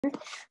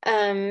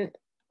Um,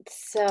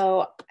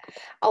 so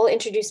I'll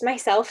introduce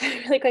myself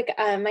really quick.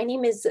 My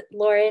name is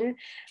Lauren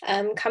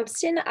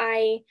Compston.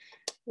 I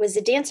was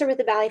a dancer with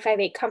the Ballet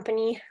 5/8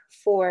 company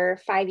for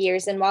 5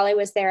 years. And while I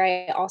was there,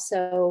 I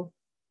also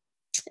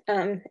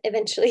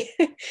eventually,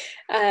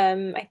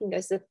 I think it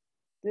was the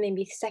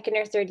maybe second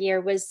or third year,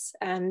 was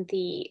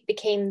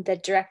became the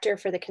director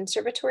for the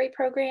conservatory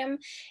program,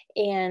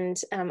 and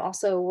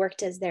also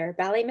worked as their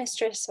ballet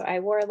mistress. So I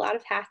wore a lot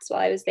of hats while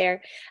I was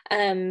there.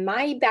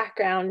 My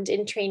background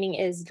in training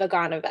is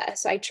Vaganova.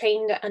 So I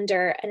trained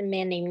under a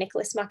man named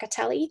Nicholas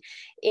Macatelli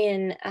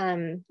in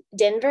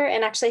Denver.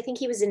 And actually, I think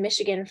he was in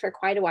Michigan for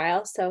quite a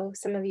while. So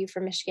some of you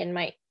from Michigan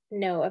might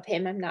know of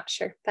him. I'm not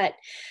sure. But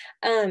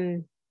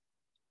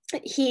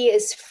he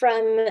is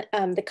from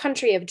the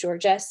country of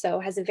Georgia,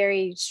 so has a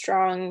very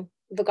strong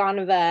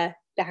Vaganova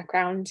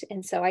background.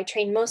 And so I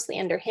trained mostly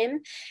under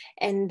him,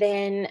 and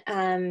then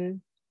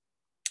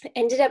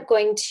ended up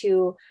going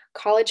to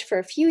college for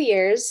a few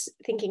years,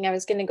 thinking I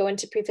was going to go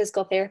into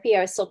pre-physical therapy. I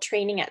was still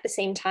training at the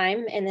same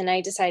time. And then I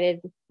decided,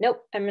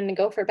 nope, I'm going to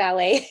go for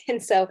ballet.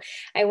 And so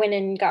I went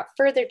and got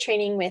further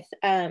training with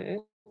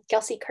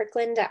Kelsey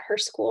Kirkland at her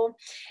school.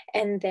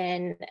 And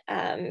then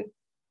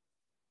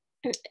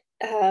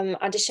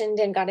auditioned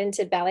and got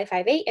into Ballet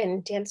 5/8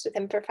 and danced with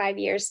him for 5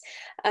 years.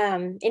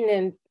 In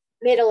the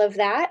middle of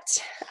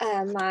that,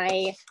 I've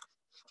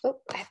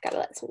got to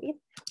let somebody,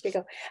 here we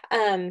go.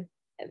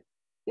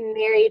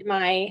 Married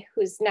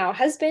who's now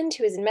husband,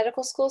 who is in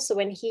medical school. So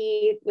when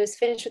he was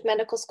finished with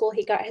medical school,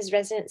 he got his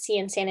residency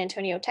in San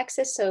Antonio,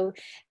 Texas. So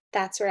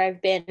that's where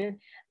I've been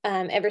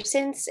ever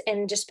since,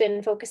 and just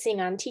been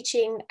focusing on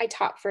teaching. I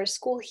taught for a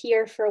school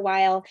here for a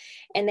while,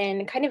 and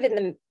then kind of in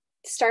the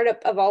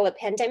startup of all the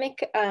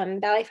pandemic,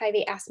 Ballet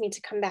 5/8 asked me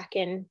to come back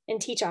in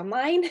and teach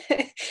online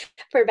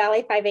for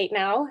Ballet 5/8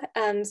 now.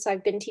 So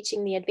I've been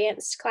teaching the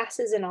advanced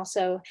classes and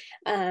also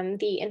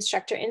the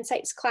instructor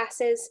insights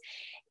classes.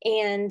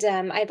 And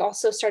I've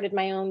also started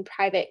my own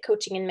private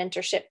coaching and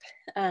mentorship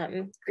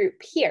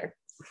group here.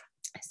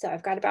 So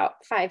I've got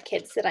about 5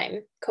 kids that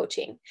I'm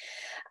coaching.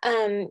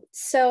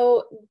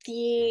 So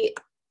the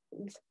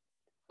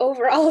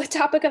overall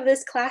topic of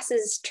this class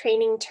is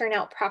training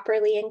turnout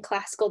properly in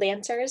classical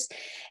dancers.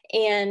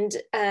 And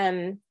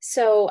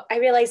so I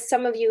realize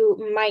some of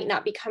you might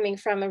not be coming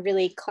from a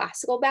really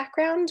classical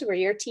background where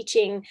you're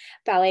teaching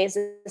ballet as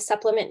a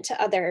supplement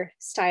to other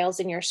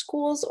styles in your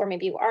schools, or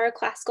maybe you are a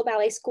classical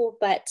ballet school,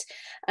 but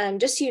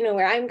just so you know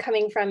where I'm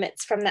coming from,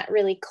 it's from that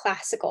really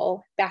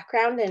classical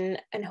background,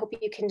 and hope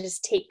you can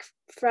just take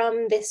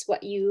from this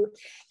what you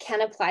can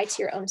apply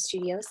to your own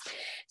studios.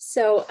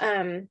 So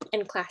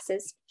in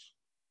classes.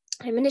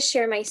 I'm going to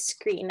share my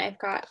screen. I've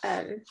got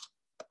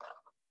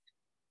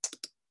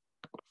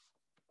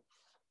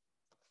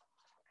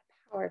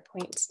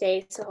PowerPoint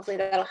today, so hopefully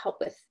that'll help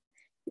with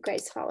you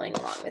guys following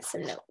along with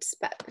some notes.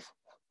 But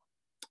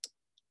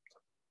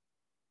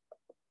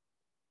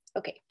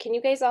okay, can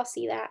you guys all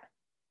see that?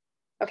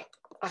 Okay,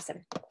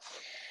 awesome.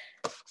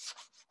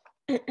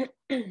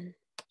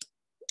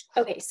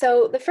 Okay,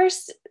 so the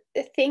first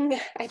thing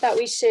I thought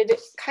we should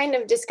kind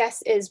of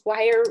discuss is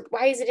why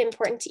is it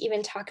important to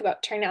even talk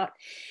about turnout?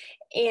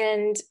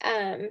 And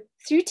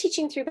through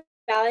teaching through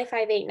Ballet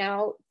 5/8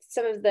 now,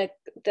 some of the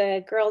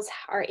girls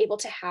are able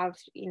to have,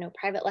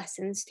 private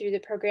lessons through the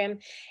program.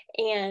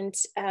 And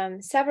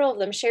several of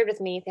them shared with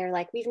me, they're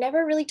like, we've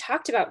never really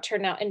talked about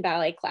turnout in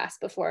ballet class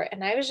before.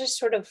 And I was just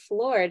sort of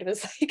floored. It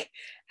was like,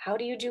 how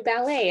do you do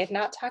ballet and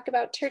not talk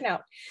about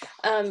turnout?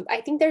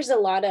 I think there's a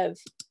lot of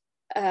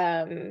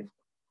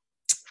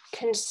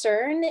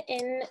concern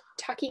in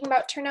talking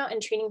about turnout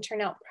and training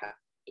turnout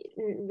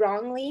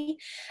wrongly,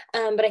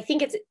 but I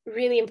think it's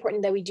really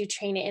important that we do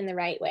train it in the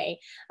right way.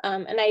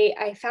 And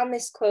I found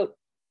this quote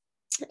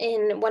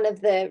in one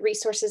of the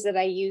resources that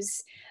I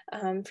use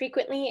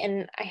frequently,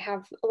 and I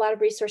have a lot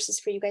of resources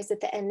for you guys at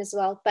the end as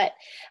well. But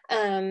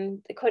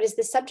the quote is,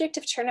 "The subject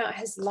of turnout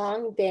has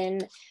long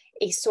been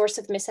a source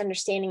of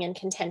misunderstanding and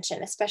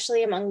contention,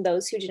 especially among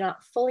those who do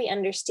not fully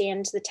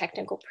understand the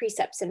technical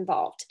precepts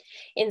involved.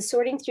 In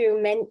sorting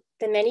through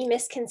the many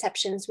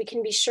misconceptions, we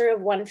can be sure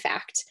of one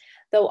fact.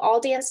 Though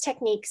all dance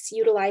techniques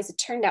utilize a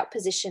turned out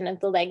position of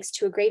the legs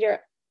to a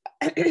greater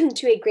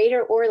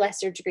or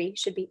lesser degree,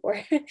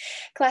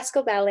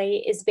 classical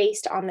ballet is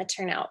based on the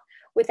turnout.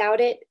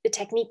 Without it, the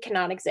technique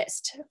cannot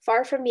exist.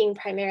 Far from being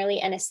primarily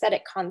an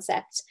aesthetic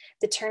concept,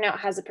 the turnout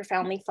has a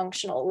profoundly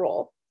functional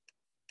role."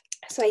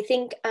 So I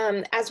think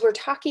as we're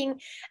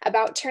talking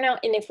about turnout,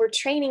 and if we're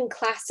training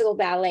classical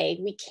ballet,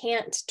 we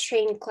can't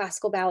train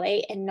classical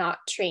ballet and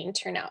not train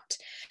turnout.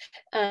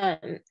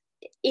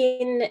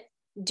 In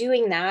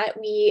doing that,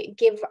 we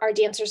give our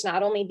dancers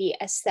not only the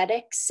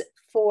aesthetics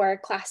for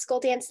classical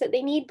dance that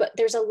they need, but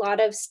there's a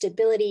lot of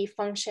stability,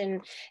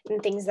 function,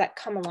 and things that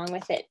come along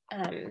with it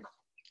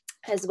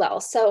as well.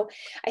 So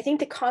I think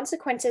the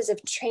consequences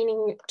of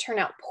training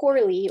turnout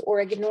poorly or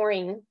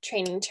ignoring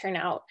training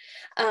turnout,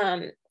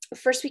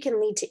 first, we can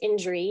lead to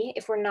injury.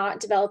 If we're not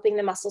developing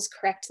the muscles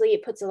correctly,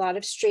 it puts a lot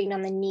of strain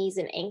on the knees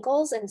and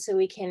ankles. And so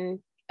we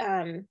can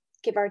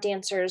give our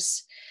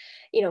dancers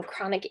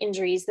chronic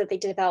injuries that they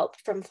develop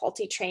from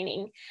faulty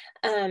training.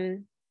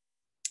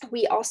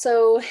 We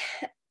also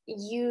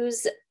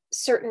use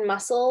certain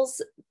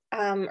muscles,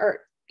 or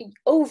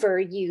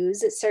overuse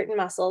certain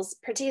muscles,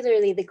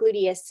 particularly the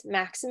gluteus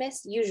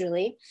maximus,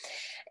 usually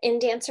in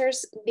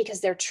dancers,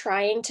 because they're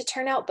trying to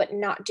turn out but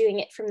not doing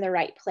it from the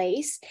right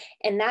place.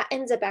 And that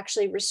ends up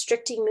actually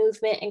restricting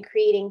movement and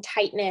creating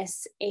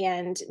tightness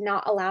and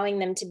not allowing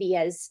them to be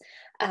as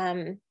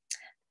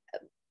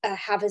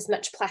have as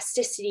much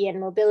plasticity and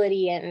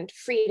mobility and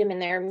freedom in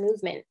their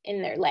movement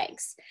in their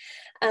legs.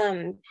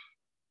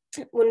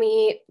 When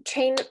we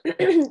train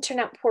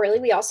turnout poorly,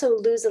 we also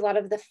lose a lot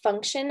of the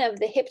function of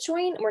the hip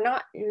joint. We're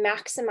not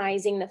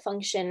maximizing the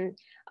function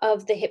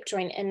of the hip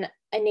joint and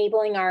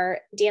enabling our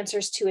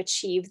dancers to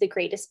achieve the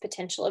greatest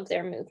potential of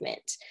their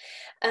movement.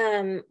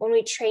 When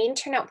we train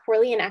turnout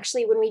poorly, and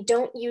actually when we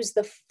don't use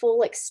the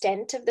full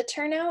extent of the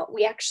turnout,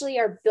 we actually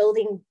are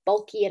building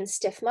bulky and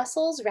stiff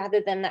muscles rather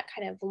than that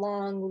kind of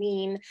long,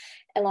 lean,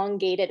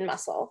 elongated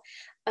muscle.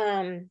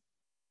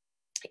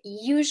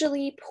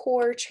 Usually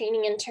poor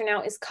training in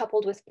turnout is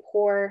coupled with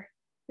poor,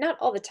 not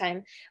all the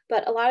time,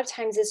 but a lot of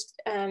times is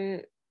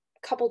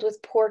coupled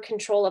with poor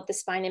control of the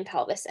spine and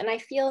pelvis. And I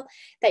feel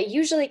that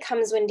usually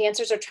comes when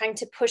dancers are trying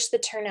to push the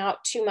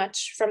turnout too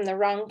much from the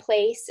wrong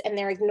place and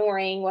they're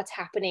ignoring what's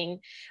happening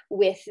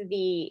with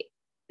the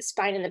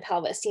spine and the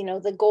pelvis.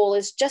 The goal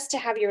is just to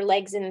have your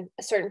legs in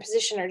a certain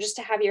position or just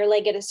to have your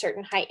leg at a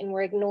certain height, and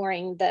we're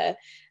ignoring the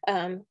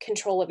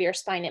control of your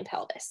spine and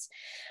pelvis.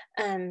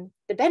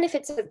 The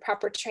benefits of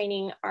proper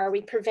training are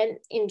we prevent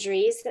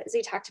injuries, as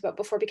we talked about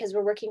before, because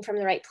we're working from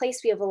the right place.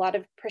 We have a lot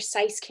of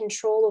precise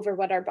control over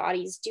what our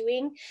body's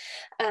doing.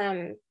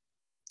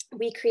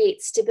 We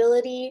create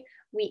stability.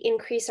 We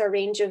increase our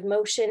range of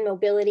motion,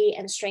 mobility,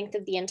 and strength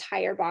of the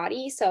entire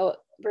body. So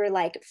we're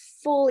like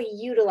fully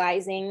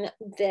utilizing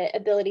the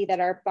ability that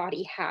our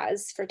body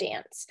has for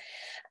dance.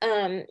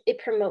 It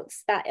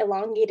promotes that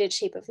elongated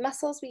shape of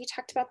muscles. We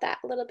talked about that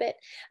a little bit.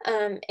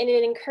 And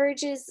it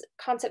encourages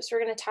concepts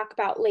we're going to talk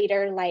about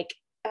later, like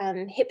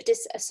hip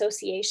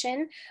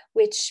disassociation,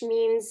 which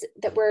means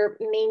that we're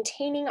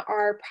maintaining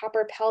our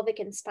proper pelvic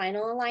and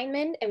spinal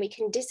alignment, and we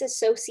can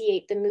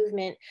disassociate the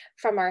movement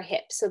from our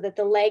hip so that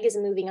the leg is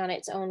moving on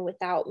its own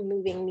without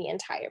moving the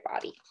entire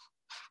body.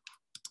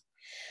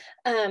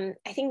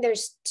 I think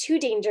there's two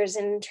dangers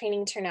in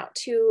training turnout,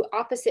 two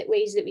opposite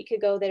ways that we could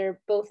go that are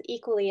both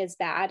equally as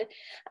bad.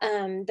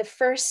 The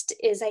first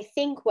is, I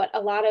think, what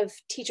a lot of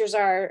teachers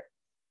are,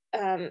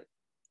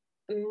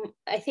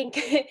 I think,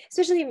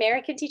 especially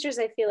American teachers,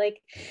 I feel like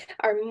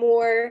are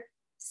more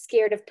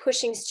scared of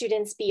pushing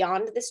students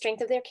beyond the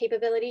strength of their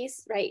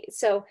capabilities, right?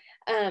 So,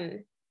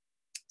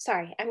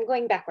 sorry, I'm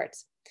going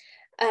backwards.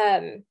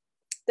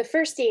 The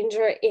first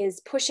danger is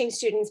pushing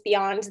students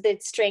beyond the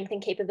strength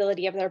and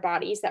capability of their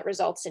bodies that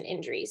results in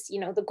injuries.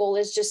 The goal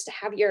is just to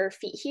have your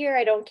feet here.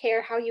 I don't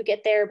care how you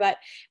get there, but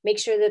make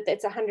sure that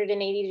it's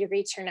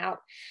 180-degree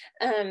turnout.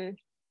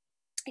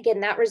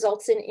 Again, that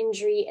results in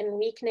injury and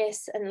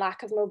weakness and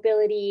lack of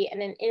mobility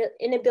and an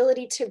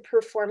inability to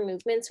perform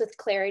movements with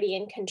clarity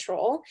and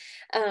control.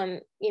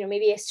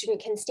 Maybe a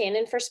student can stand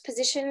in first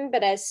position,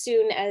 but as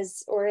soon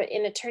as, or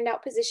in a turned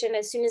out position,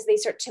 as soon as they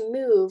start to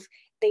move,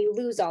 they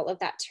lose all of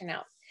that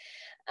turnout.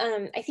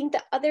 I think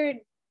the other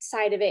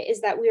side of it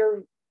is that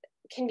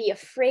can be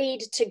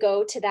afraid to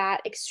go to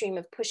that extreme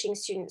of pushing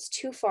students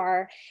too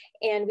far,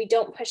 and we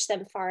don't push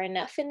them far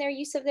enough in their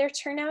use of their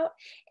turnout.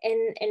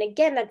 And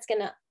again, that's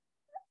going to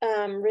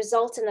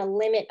result in a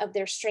limit of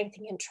their strength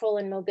and control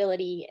and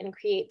mobility and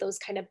create those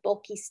kind of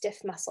bulky,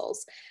 stiff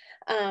muscles.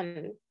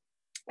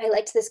 I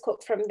liked this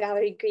quote from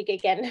Valerie Grieg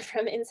again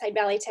from Inside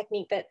Ballet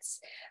Technique that's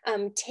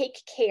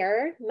take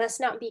care must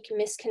not be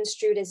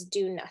misconstrued as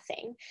do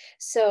nothing.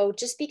 So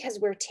just because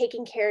we're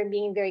taking care and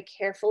being very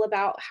careful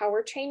about how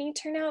we're training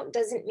turnout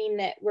doesn't mean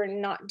that we're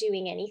not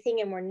doing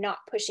anything and we're not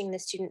pushing the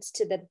students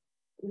to the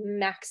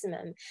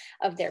maximum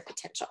of their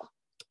potential.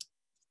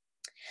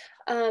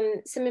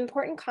 Some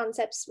important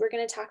concepts we're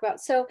going to talk about.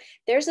 So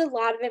there's a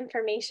lot of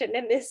information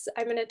in this.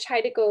 I'm going to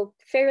try to go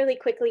fairly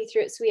quickly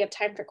through it so we have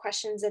time for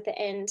questions at the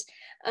end.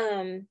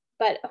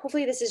 But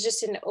hopefully this is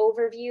just an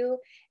overview,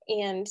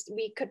 and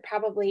we could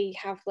probably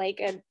have like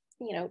a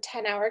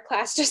 10-hour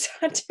class just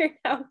on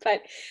turnout.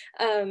 But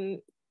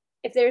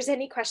if there's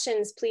any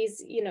questions,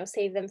 please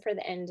save them for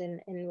the end,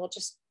 and we'll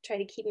just try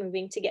to keep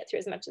moving to get through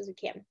as much as we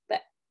can.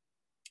 But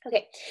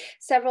okay,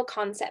 several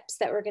concepts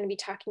that we're going to be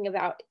talking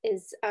about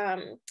is,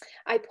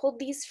 I pulled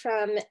these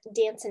from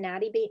Dance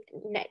Anatomy,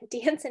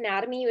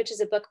 which is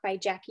a book by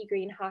Jackie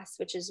Greenhoss,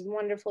 which is a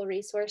wonderful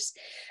resource.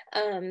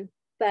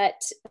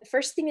 But the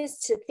first thing is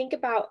to think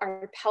about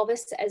our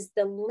pelvis as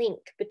the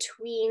link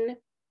between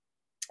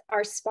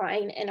our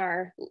spine and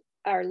our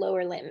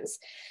lower limbs.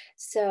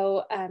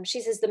 So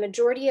she says the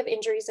majority of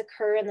injuries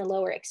occur in the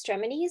lower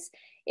extremities.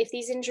 If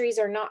these injuries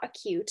are not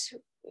acute,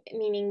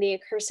 meaning they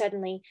occur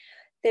suddenly,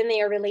 then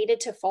they are related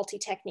to faulty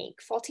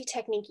technique. Faulty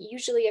technique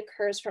usually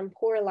occurs from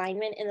poor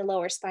alignment in the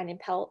lower spine and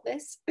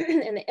pelvis,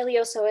 and the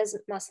iliopsoas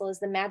muscle is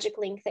the magic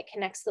link that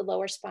connects the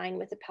lower spine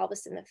with the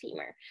pelvis and the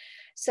femur.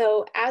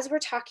 So as we're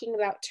talking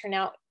about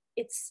turnout,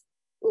 it's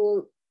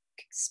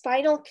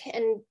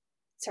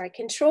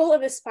control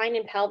of the spine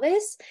and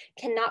pelvis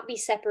cannot be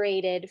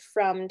separated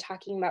from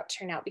talking about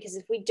turnout, because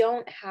if we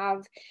don't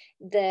have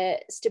the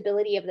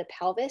stability of the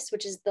pelvis,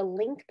 which is the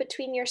link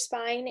between your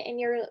spine and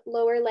your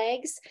lower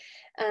legs,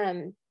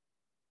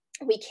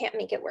 we can't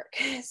make it work.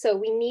 So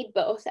we need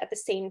both at the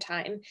same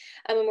time.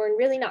 And we're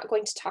really not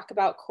going to talk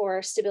about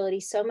core stability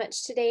so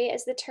much today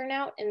as the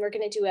turnout, and we're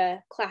going to do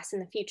a class in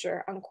the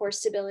future on core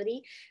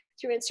stability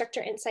through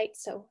Instructor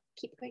Insights. So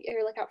keep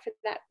your lookout for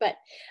that. But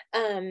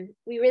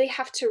we really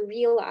have to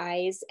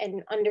realize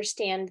and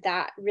understand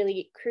that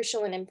really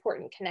crucial and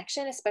important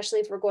connection, especially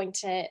if we're going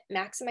to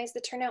maximize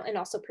the turnout and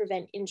also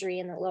prevent injury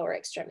in the lower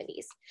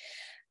extremities.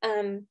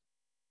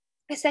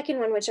 The second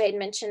one, which I had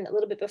mentioned a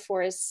little bit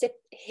before, is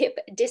hip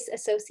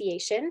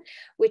disassociation,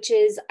 which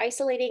is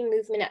isolating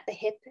movement at the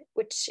hip,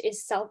 which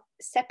is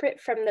separate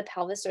from the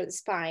pelvis or the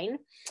spine.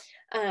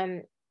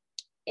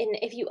 And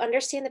if you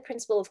understand the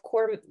principle of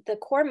the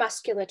core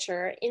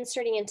musculature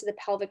inserting into the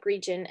pelvic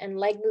region and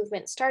leg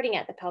movement starting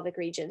at the pelvic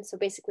region, so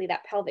basically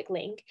that pelvic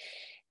link,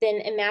 then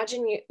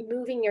imagine you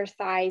moving your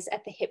thighs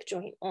at the hip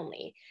joint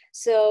only.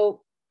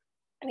 So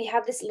we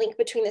have this link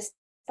between the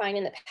spine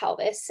and the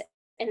pelvis.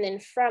 And then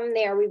from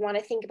there, we want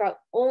to think about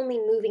only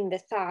moving the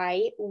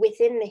thigh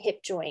within the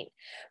hip joint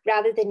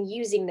rather than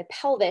using the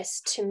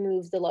pelvis to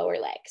move the lower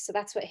leg. So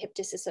that's what hip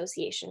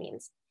disassociation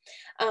means.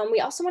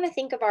 We also want to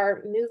think of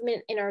our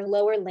movement in our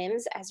lower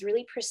limbs as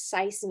really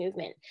precise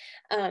movement.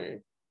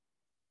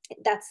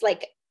 That's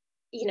like,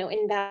 you know,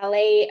 in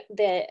ballet,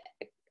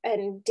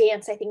 and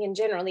dance, I think in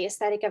general, the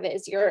aesthetic of it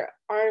is your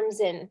arms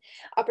and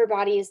upper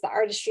body is the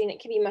artistry, and it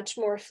can be much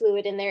more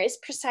fluid, and there is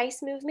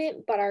precise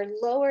movement, but our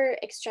lower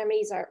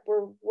extremities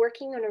we're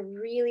working on a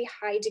really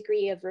high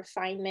degree of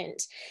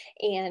refinement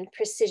and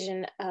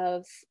precision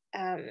of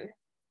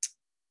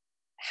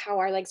how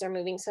our legs are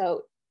moving.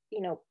 So,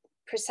 you know,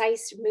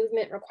 precise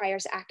movement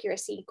requires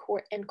accuracy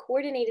and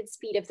coordinated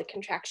speed of the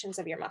contractions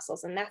of your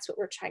muscles, and that's what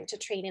we're trying to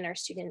train in our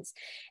students,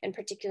 and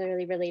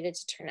particularly related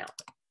to turnout.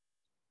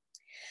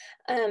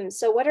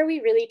 So what are we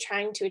really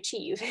trying to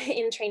achieve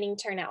in training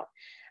turnout?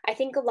 I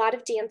think a lot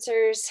of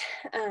dancers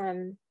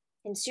and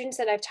students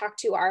that I've talked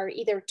to are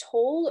either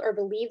told or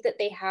believe that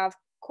they have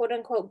quote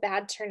unquote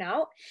bad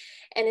turnout.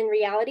 And in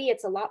reality,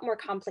 it's a lot more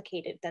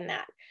complicated than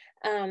that.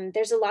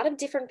 There's a lot of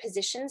different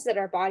positions that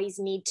our bodies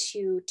need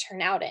to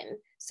turn out in.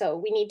 So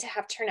we need to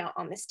have turnout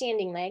on the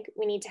standing leg.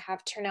 We need to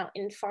have turnout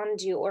in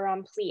fondu or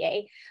en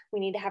plie. We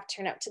need to have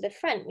turnout to the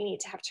front. We need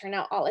to have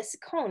turnout à la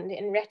seconde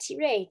and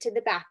retiré to the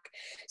back.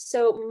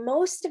 So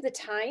most of the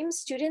time,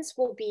 students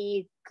will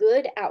be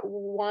good at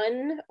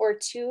one or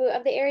two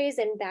of the areas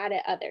and bad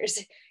at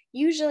others.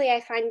 Usually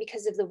I find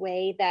because of the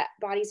way that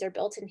bodies are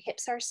built and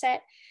hips are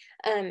set,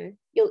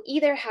 you'll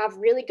either have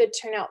really good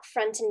turnout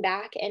front and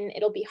back and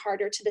it'll be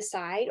harder to the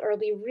side, or it'll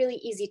be really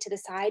easy to the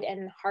side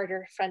and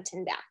harder front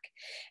and back.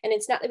 And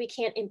it's not that we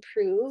can't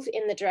improve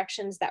in the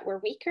directions that we're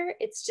weaker.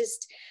 It's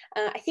just,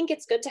 I think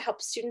it's good to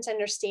help students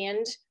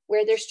understand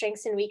where their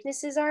strengths and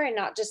weaknesses are and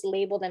not just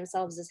label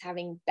themselves as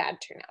having bad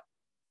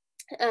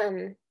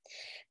turnout.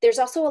 There's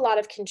also a lot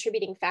of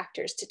contributing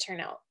factors to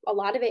turnout. A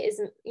lot of it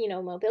is, you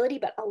know, mobility,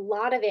 but a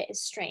lot of it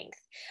is strength.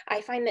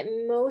 I find that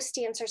most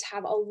dancers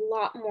have a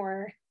lot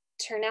more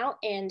turnout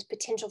and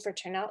potential for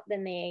turnout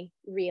than they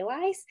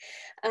realize.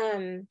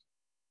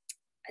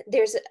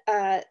 There's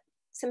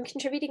some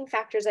contributing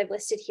factors I've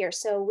listed here.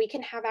 So we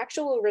can have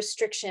actual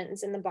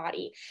restrictions in the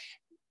body.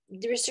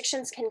 The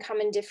restrictions can come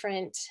in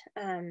different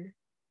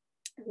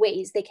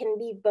ways. They can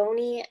be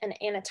bony and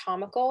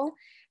anatomical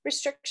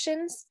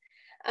restrictions,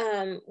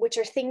 which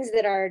are things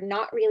that are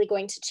not really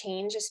going to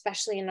change,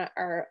 especially in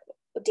our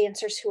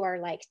dancers who are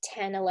like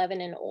 10,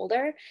 11 and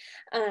older.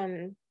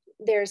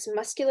 There's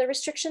muscular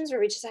restrictions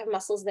where we just have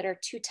muscles that are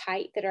too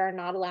tight that are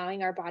not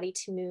allowing our body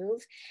to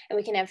move. And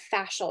we can have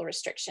fascial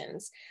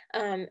restrictions.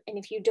 And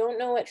if you don't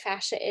know what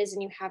fascia is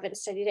and you haven't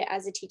studied it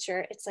as a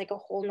teacher, it's like a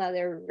whole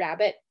nother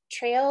rabbit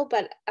trail,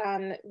 but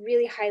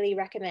really highly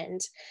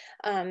recommend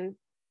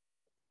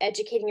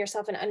educating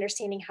yourself and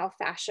understanding how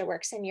fascia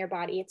works in your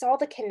body. It's all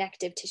the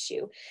connective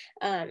tissue.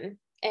 And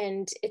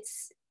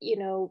it's, you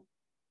know,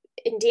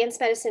 in dance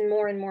medicine,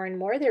 more and more and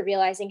more, they're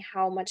realizing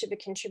how much of a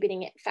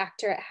contributing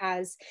factor it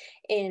has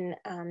in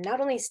not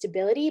only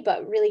stability,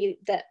 but really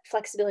the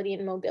flexibility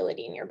and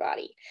mobility in your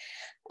body.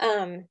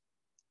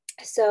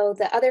 So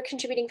the other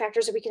contributing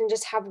factors are we can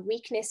just have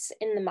weakness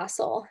in the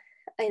muscle,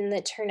 in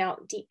the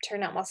deep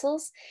turnout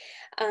muscles,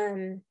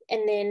 and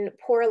then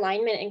poor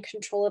alignment and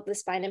control of the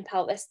spine and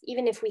pelvis.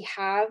 Even if we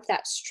have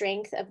that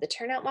strength of the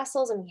turnout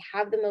muscles and we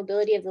have the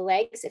mobility of the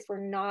legs, if we're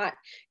not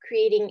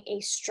creating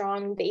a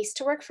strong base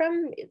to work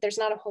from, there's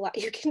not a whole lot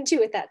you can do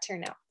with that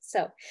turnout.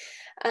 So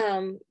I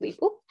don't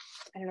know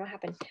what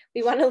happened.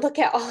 We want to look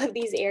at all of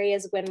these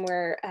areas when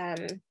we're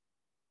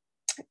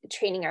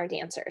training our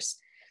dancers.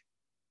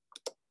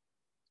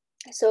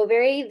 So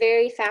very,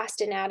 very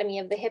fast anatomy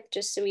of the hip,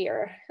 just so we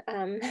are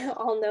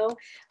all know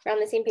we're on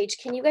the same page.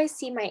 Can you guys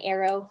see my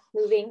arrow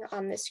moving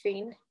on the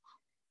screen?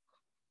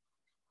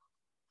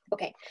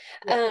 Okay,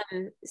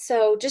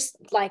 so just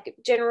like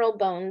general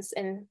bones,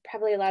 and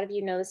probably a lot of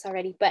you know this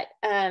already, but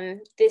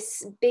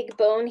this big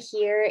bone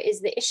here is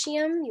the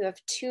ischium. You have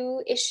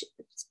two,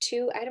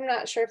 I'm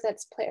not sure if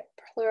that's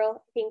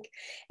plural, I think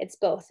it's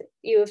both.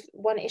 You have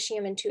one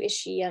ischium and two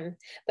ischium,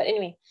 but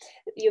anyway,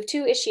 you have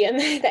two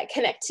ischium that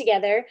connect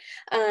together.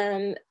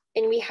 And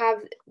we have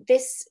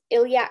this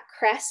iliac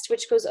crest,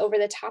 which goes over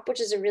the top, which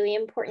is a really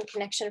important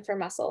connection for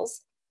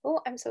muscles. Oh,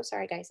 I'm so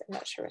sorry, guys. I'm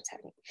not sure what's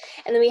happening.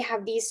 And then we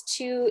have these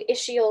two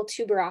ischial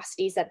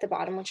tuberosities at the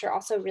bottom, which are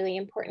also really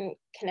important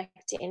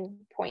connecting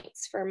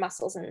points for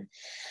muscles and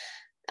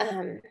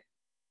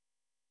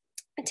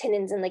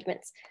tendons and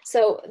ligaments.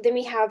 So then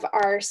we have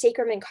our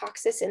sacrum and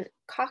coccyx, and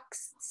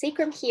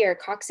sacrum here,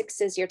 coccyx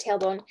is your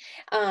tailbone,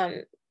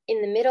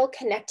 in the middle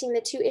connecting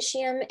the two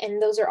ischium,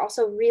 and those are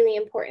also really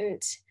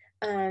important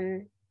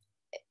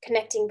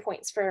connecting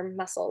points for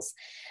muscles.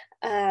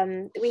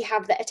 We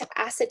have the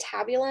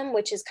acetabulum,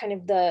 which is kind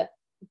of the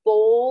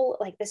bowl,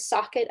 like the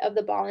socket of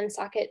the ball and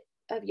socket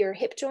of your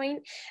hip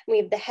joint. We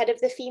have the head of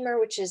the femur,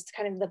 which is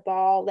kind of the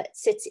ball that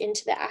sits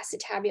into the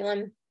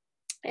acetabulum.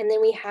 And then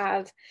we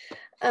have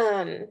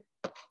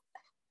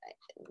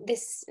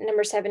this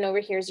number 7 over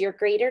here is your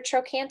greater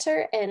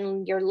trochanter,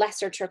 and your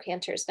lesser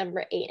trochanter is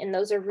number 8. And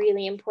those are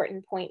really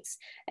important points,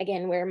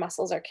 again, where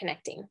muscles are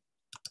connecting.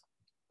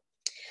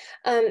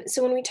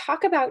 So when we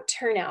talk about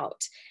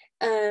turnout,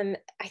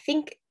 I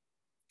think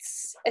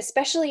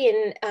especially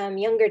in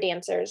younger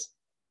dancers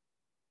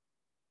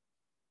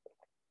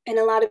and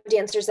a lot of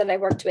dancers that I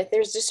worked with,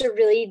 there's just a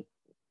really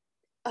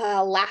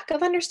lack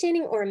of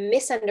understanding or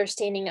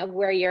misunderstanding of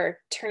where your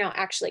turnout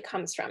actually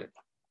comes from.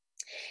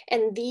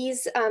 And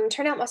these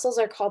turnout muscles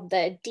are called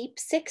the deep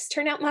 6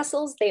 turnout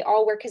muscles. They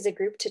all work as a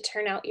group to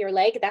turn out your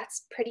leg.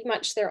 That's pretty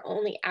much their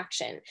only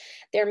action.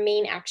 Their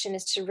main action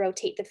is to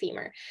rotate the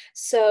femur.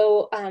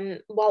 So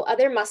while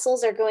other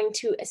muscles are going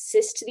to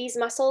assist these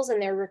muscles,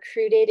 and they're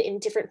recruited in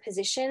different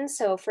positions.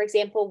 So for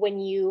example, when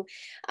you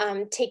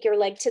take your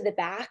leg to the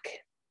back,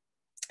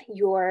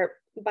 your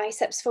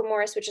biceps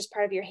femoris, which is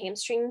part of your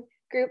hamstring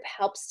group,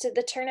 helps to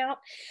the turnout.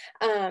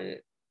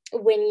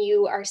 When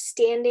you are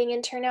standing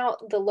in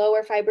turnout, the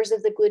lower fibers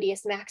of the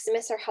gluteus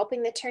maximus are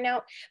helping the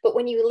turnout. But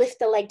when you lift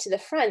the leg to the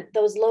front,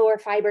 those lower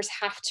fibers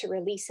have to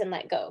release and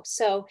let go.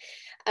 So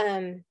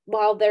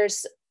while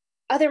there's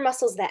other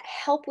muscles that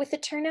help with the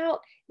turnout,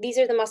 these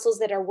are the muscles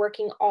that are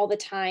working all the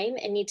time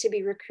and need to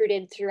be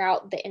recruited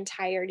throughout the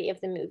entirety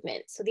of the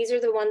movement. So these are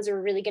the ones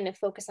we're really going to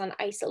focus on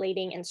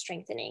isolating and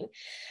strengthening.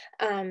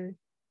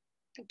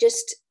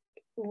 Just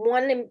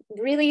one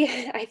really,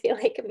 I feel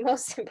like,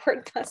 most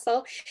important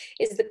muscle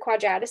is the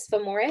quadratus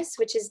femoris,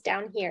 which is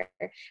down here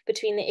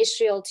between the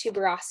ischial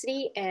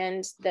tuberosity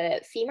and the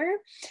femur.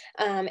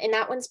 And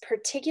that one's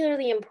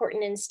particularly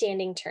important in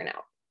standing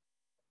turnout.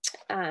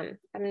 I'm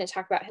going to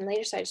talk about him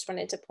later, so I just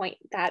wanted to point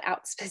that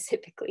out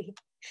specifically.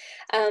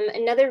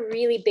 Another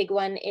really big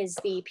one is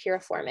the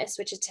piriformis,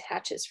 which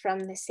attaches from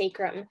the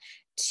sacrum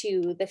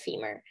to the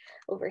femur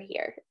over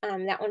here.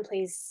 That one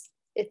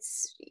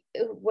it's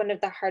one of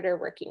the harder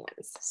working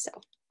ones. So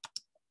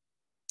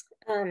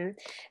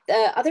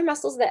the other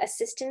muscles that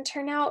assist in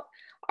turnout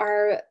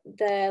are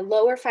the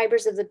lower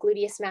fibers of the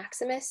gluteus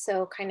maximus,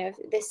 so kind of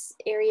this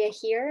area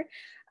here.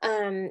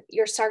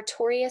 Your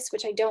sartorius,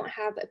 which I don't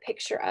have a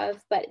picture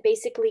of, but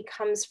basically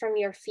comes from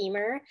your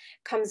femur,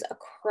 comes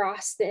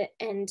across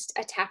and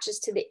attaches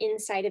to the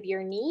inside of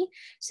your knee.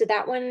 So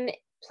that one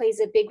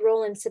plays a big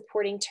role in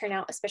supporting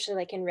turnout, especially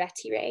like in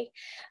retiré,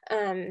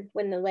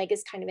 when the leg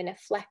is kind of in a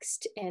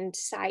flexed and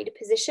side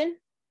position.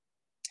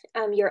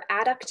 Your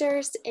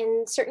adductors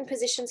in certain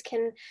positions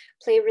can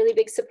play a really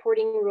big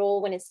supporting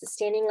role when it's the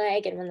standing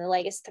leg and when the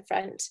leg is to the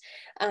front.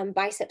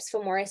 Biceps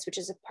femoris, which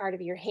is a part of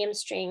your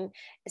hamstring,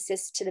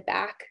 assists to the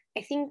back.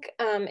 I think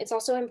it's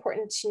also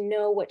important to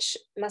know which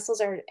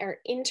muscles are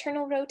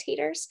internal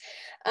rotators.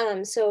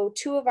 So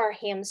 2 of our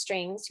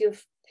hamstrings, you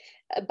have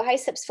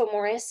biceps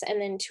femoris, and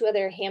then 2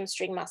 other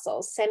hamstring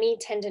muscles,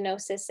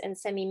 semitendinosus and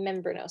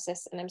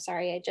semimembranosus. And I'm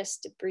sorry, I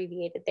just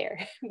abbreviated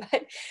there,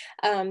 but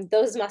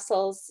those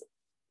muscles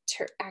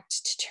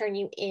act to turn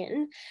you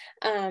in.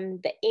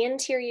 The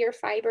anterior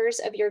fibers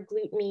of your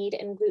glute med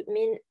and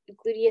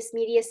gluteus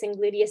medius and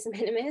gluteus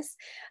minimus.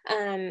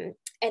 And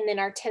then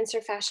our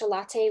tensor fascia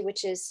latae,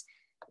 which is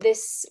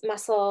this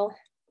muscle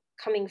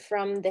coming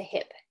from the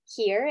hip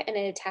here, and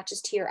it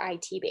attaches to your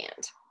IT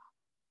band.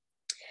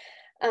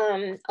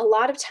 A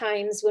lot of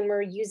times when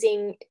we're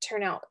using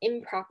turnout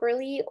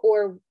improperly,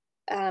 or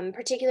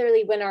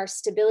particularly when our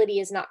stability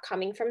is not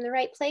coming from the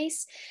right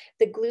place,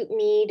 the glute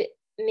med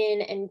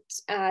min and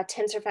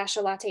tensor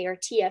fascia latae, or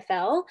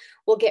TFL,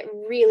 will get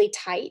really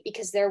tight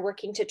because they're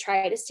working to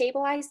try to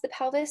stabilize the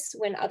pelvis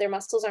when other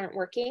muscles aren't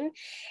working.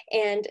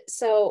 And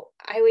so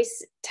I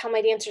always tell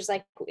my dancers,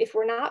 like, if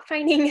we're not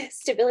finding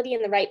stability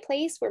in the right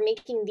place, we're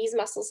making these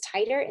muscles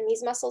tighter, and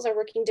these muscles are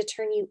working to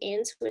turn you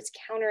in, so it's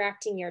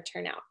counteracting your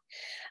turnout,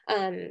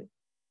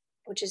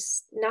 which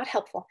is not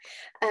helpful.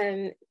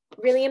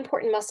 Really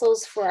important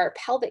muscles for our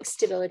pelvic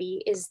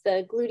stability is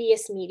the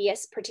gluteus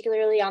medius,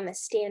 particularly on the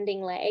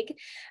standing leg,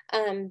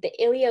 the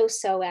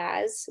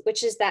iliopsoas,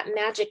 which is that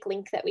magic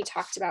link that we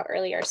talked about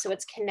earlier. So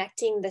it's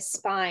connecting the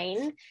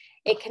spine.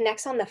 It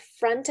connects on the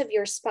front of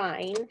your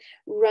spine,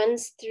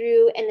 runs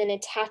through, and then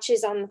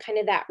attaches on kind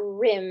of that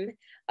rim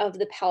of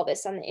the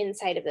pelvis, on the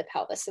inside of the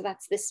pelvis. So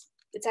that's this,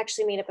 it's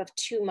actually made up of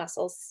two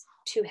muscles,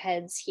 two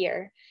heads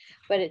here,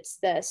 but it's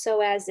the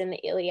psoas and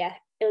the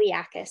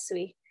iliacus. So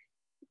we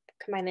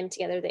combine them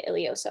together, the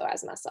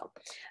iliopsoas muscle.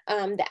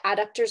 The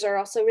adductors are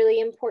also really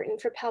important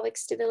for pelvic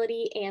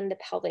stability, and the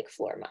pelvic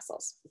floor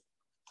muscles.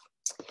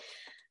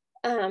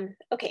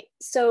 Okay,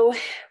 so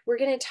we're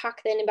going to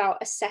talk then about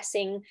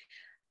assessing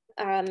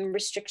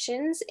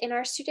restrictions in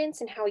our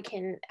students and how we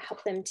can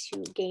help them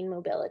to gain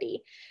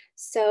mobility.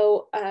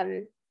 So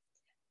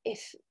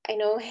if I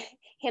know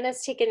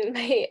Hannah's taken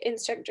my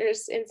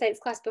instructor's insights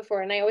class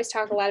before, and I always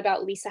talk a lot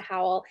about Lisa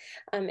Howell.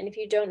 And if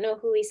you don't know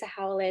who Lisa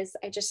Howell is,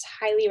 I just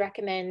highly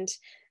recommend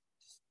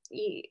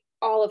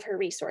all of her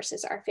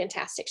resources are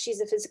fantastic.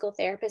 She's a physical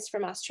therapist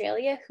from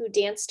Australia who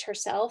danced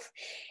herself,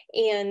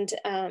 and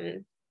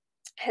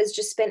has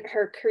just spent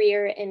her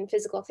career in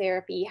physical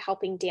therapy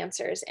helping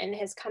dancers, and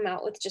has come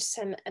out with just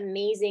some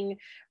amazing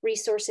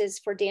resources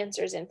for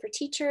dancers and for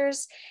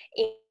teachers,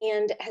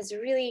 and has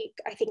really,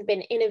 I think,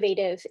 been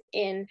innovative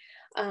in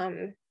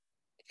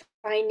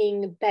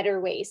finding better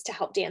ways to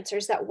help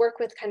dancers that work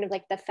with kind of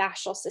like the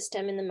fascial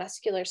system and the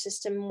muscular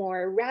system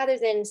more, rather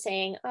than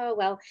saying, oh,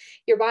 well,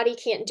 your body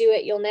can't do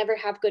it, you'll never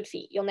have good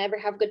feet, you'll never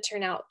have good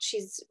turnout.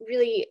 She's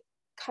really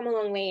come a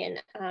long way in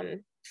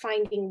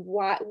finding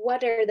what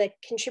are the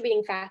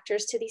contributing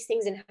factors to these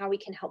things and how we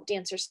can help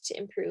dancers to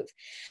improve.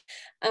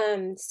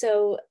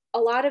 So a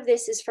lot of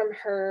this is from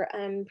her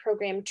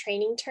program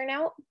Training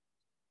Turnout.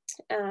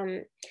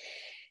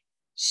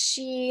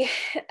 She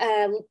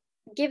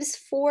gives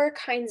 4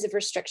 kinds of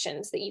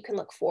restrictions that you can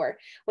look for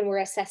when we're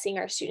assessing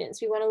our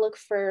students. We want to look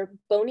for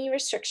bony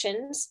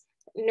restrictions,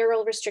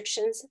 neural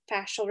restrictions,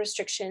 fascial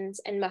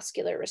restrictions, and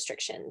muscular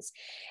restrictions.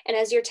 And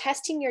as you're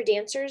testing your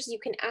dancers, you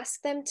can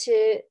ask them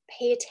to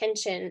pay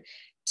attention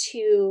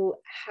to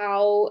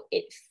how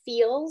it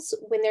feels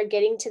when they're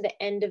getting to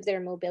the end of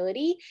their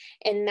mobility.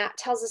 And that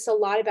tells us a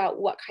lot about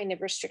what kind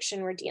of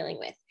restriction we're dealing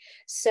with.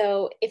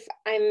 So if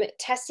I'm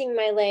testing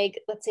my leg,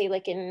 let's say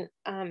like in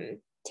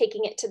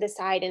taking it to the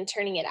side and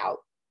turning it out,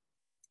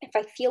 if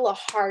I feel a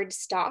hard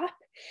stop,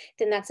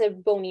 then that's a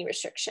bony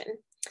restriction.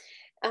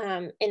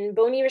 And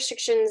bony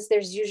restrictions,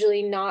 there's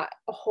usually not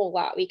a whole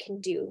lot we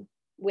can do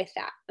with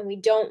that. And we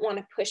don't want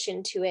to push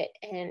into it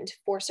and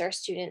force our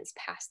students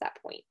past that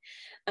point.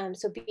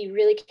 So be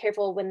really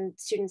careful when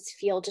students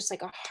feel just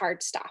like a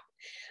hard stop.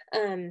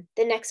 The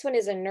next one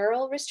is a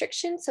neural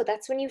restriction. So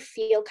that's when you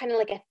feel kind of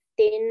like a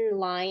thin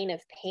line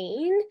of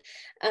pain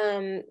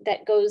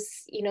that goes,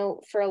 you know,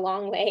 for a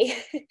long way.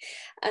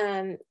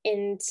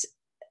 And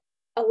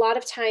a lot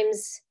of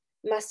times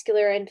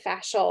muscular and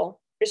fascial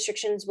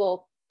restrictions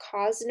will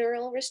cause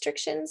neural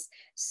restrictions.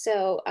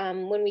 So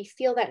when we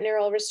feel that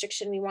neural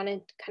restriction, we want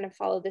to kind of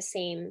follow the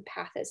same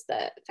path as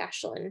the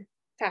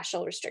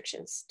fascial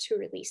restrictions to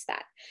release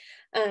that.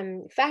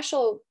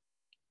 Fascial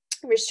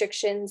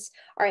restrictions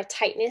are a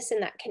tightness in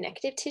that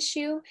connective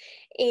tissue.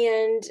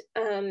 And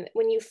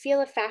when you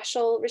feel a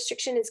fascial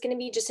restriction, it's going to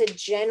be just a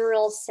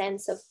general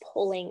sense of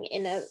pulling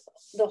in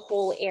the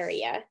whole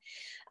area.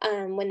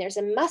 When there's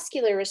a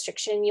muscular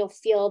restriction, you'll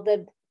feel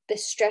the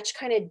stretch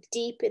kind of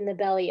deep in the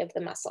belly of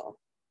the muscle.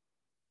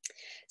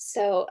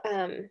 So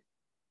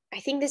I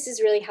think this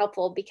is really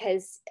helpful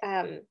because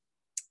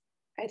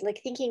I'd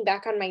like thinking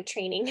back on my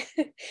training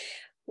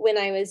when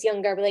I was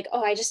younger, I'd be like,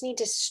 oh, I just need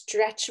to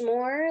stretch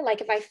more.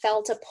 Like if I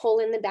felt a pull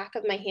in the back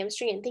of my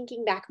hamstring, and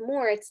thinking back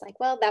more, it's like,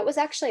 well, that was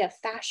actually a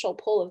fascial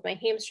pull of my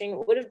hamstring.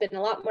 It would have been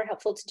a lot more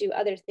helpful to do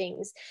other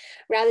things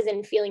rather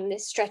than feeling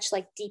this stretch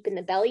like deep in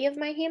the belly of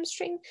my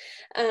hamstring.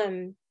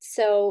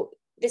 So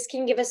this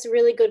can give us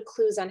really good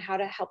clues on how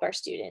to help our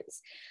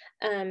students.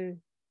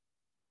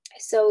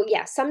 So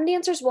yeah, some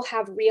dancers will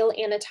have real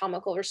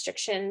anatomical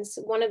restrictions.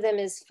 One of them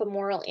is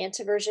femoral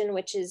anteversion,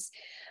 which is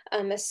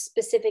a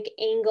specific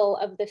angle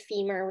of the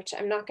femur, which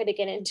I'm not going to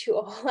get into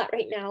a whole lot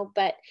right now.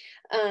 But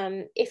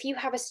if you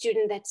have a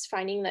student that's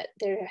finding that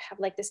they have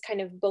like this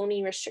kind of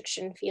bony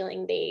restriction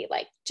feeling, they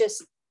like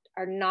just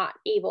are not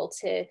able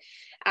to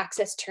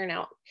access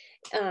turnout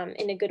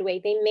in a good way,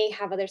 they may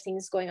have other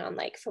things going on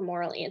like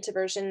femoral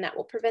anteversion that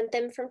will prevent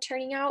them from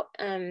turning out.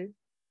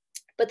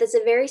 But that's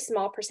a very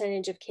small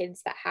percentage of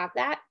kids that have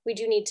that. We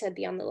do need to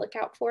be on the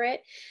lookout for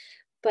it.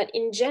 But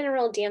in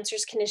general,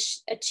 dancers can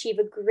achieve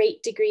a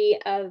great degree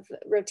of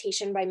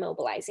rotation by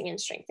mobilizing and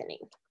strengthening.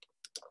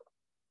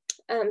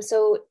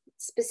 So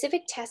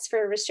specific tests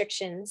for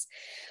restrictions,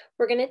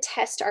 we're going to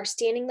test our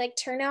standing leg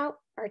turnout,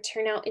 our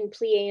turnout in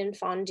plie and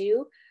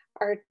fondu,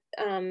 our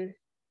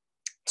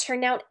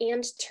turnout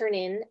and turn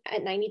in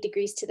at 90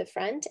 degrees to the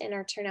front, and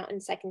our turnout in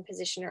second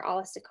position or a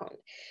la seconde.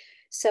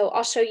 So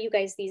I'll show you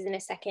guys these in a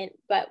second,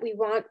 but we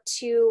want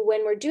to,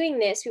 when we're doing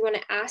this, we want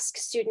to ask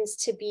students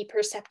to be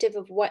perceptive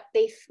of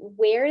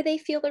where they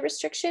feel the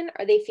restriction.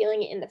 Are they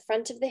feeling it in the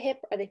front of the hip?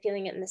 Are they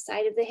feeling it in the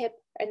side of the hip,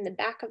 in the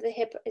back of the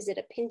hip? Is it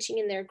a pinching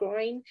in their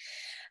groin?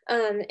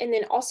 And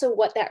then also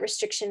what that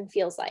restriction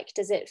feels like.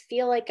 Does it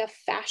feel like a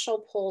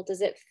fascial pull?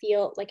 Does it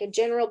feel like a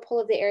general pull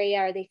of the area?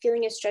 Are they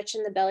feeling a stretch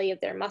in the belly of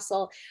their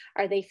muscle?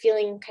 Are they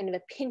feeling kind of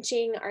a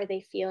pinching? Are they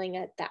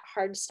feeling that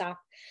hard stop?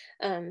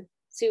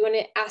 So you want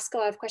to ask a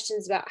lot of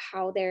questions about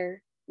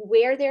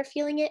where they're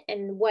feeling it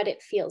and what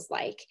it feels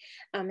like,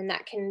 and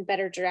that can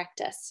better direct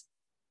us.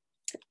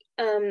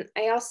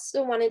 I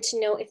also wanted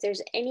to know if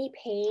there's any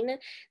pain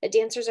that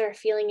dancers are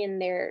feeling in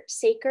their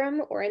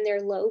sacrum or in their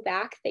low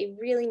back. They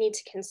really need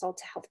to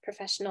consult a health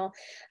professional,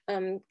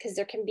 because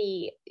there can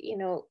be,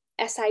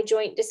 SI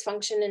joint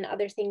dysfunction and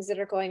other things that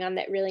are going on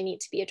that really need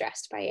to be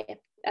addressed by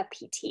a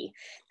PT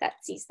that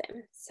sees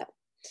them. So,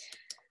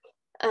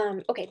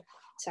 okay,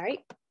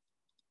 sorry.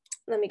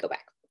 Let me go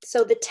back.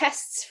 So the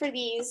tests for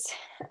these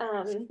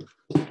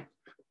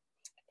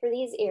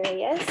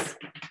areas.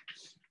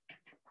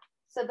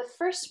 So the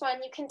first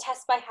one you can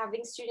test by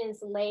having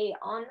students lay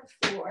on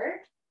the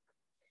floor,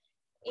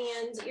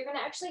 and you're going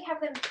to actually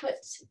have them put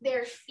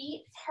their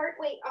feet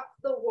partway up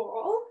the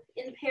wall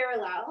in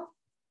parallel,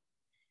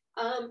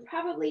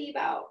 probably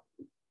about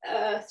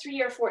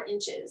 3 or 4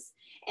 inches.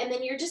 And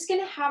then you're just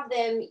going to have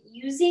them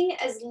using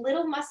as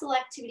little muscle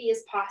activity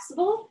as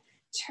possible,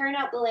 turn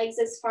out the legs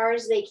as far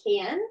as they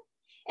can.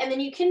 And then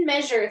you can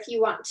measure, if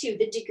you want to,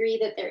 the degree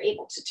that they're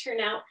able to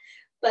turn out.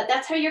 But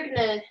that's how you're going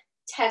to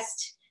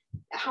test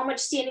how much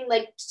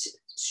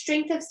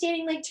strength of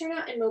standing leg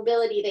turnout and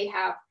mobility they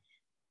have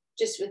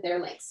just with their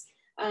legs,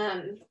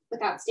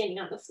 without standing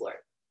on the floor.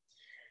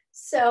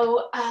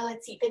 So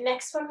let's see, the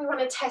next one we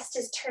want to test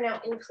is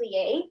turnout in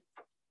plie.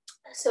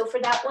 So for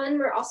that one,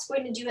 we're also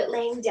going to do it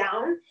laying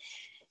down.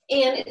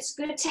 And it's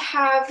good to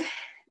have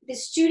the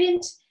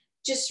student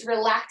just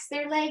relax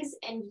their legs,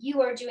 and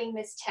you are doing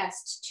this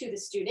test to the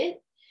student.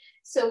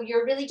 So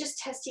you're really just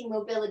testing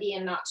mobility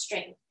and not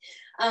strength.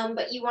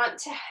 But you want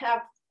to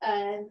have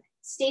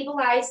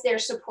stabilize their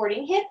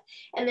supporting hip,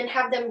 and then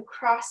have them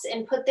cross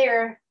and put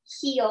their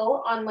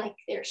heel on like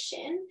their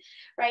shin,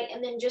 right?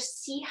 And then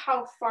just see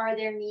how far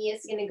their knee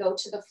is going to go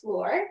to the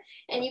floor.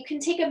 And you can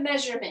take a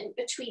measurement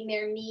between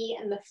their knee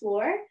and the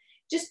floor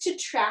just to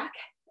track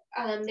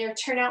their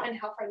turnout and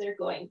how far they're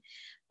going.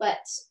 But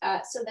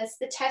so that's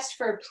the test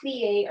for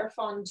plie or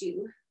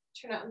fondu,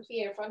 turnout and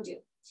plie or fondu.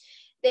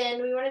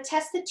 Then we want to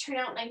test the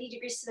turnout 90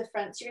 degrees to the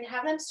front. So you're going to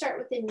have them start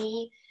with the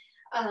knee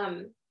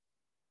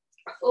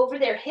over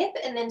their hip,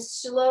 and then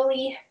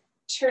slowly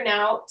turn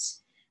out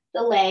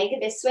the leg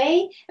this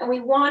way. And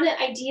we want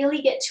to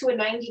ideally get to a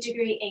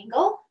 90-degree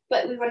angle,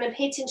 but we want to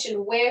pay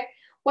attention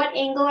what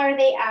angle are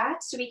they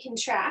at so we can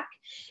track,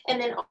 and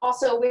then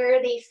also where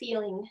are they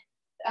feeling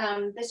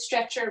the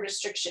stretch or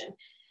restriction.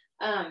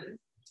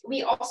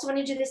 We also want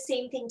to do the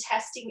same thing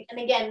testing, and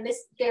again,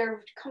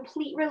 they're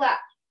completely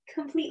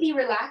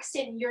relaxed,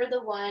 and you're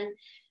the one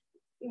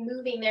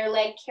moving their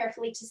leg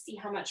carefully to see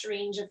how much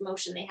range of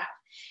motion they have.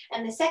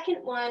 And the second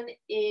one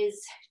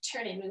is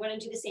turn in. We want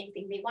to do the same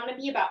thing. They want to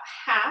be about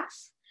half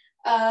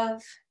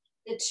of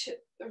the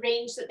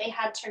range that they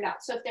had turned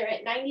out. So if they're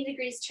at 90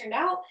 degrees turned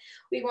out,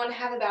 we want to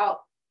have about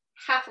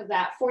half of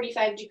that,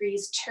 45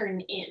 degrees, turn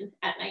in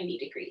at 90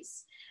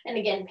 degrees. And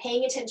again,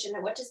 paying attention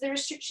to what does the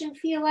restriction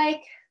feel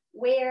like,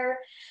 where,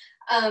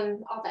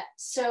 all that.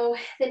 So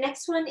the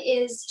next one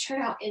is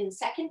turn out in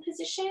second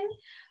position,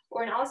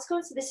 or an a la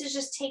seconde. So this is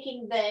just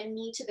taking the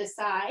knee to the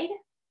side.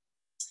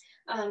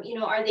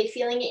 Are they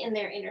feeling it in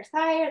their inner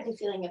thigh? Are they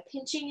feeling a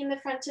pinching in the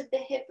front of the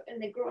hip and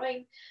the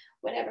groin?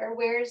 Whatever,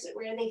 where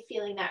are they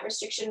feeling that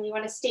restriction? We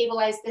want to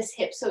stabilize this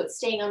hip so it's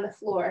staying on the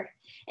floor.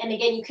 And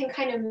again, you can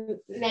kind of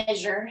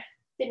measure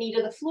the knee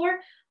to the floor,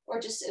 or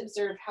just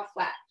observe how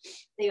flat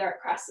they are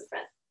across the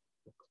front.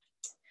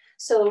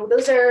 So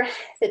those are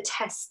the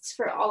tests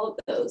for all of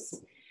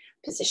those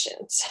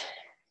positions.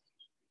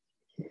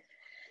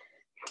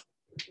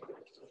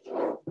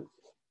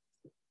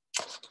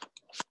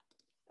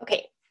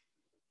 Okay,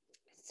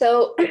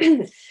 so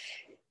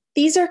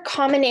these are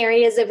common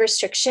areas of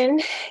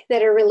restriction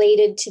that are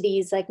related to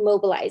these like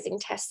mobilizing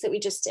tests that we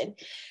just did.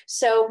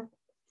 So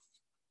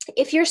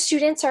if your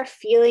students are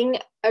feeling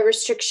a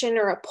restriction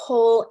or a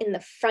pull in the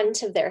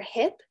front of their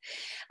hip,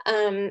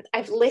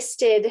 I've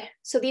listed,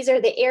 so these are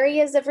the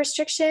areas of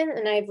restriction,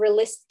 and I've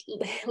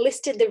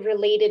listed the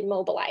related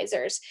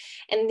mobilizers.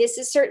 And this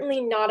is certainly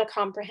not a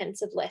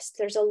comprehensive list.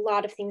 There's a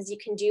lot of things you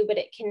can do, but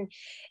it can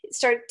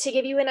start to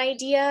give you an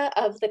idea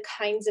of the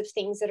kinds of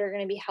things that are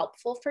going to be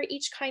helpful for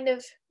each kind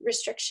of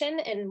restriction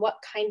and what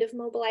kind of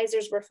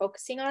mobilizers we're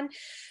focusing on.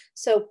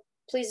 So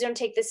please don't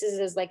take this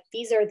as like,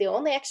 these are the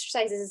only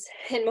exercises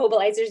and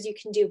mobilizers you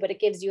can do, but it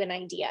gives you an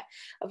idea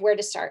of where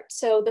to start.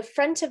 So the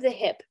front of the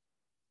hip,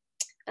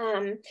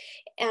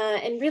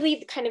 and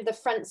really kind of the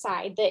front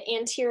side, the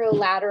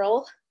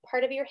anterolateral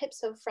part of your hip,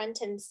 so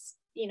front and,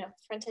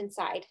 front and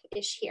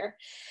side-ish here.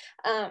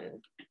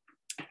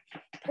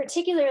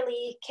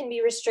 Particularly can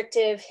be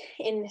restrictive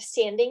in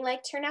standing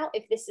like turnout.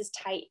 If this is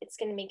tight, it's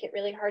going to make it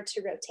really hard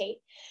to rotate.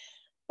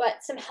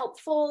 But some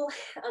helpful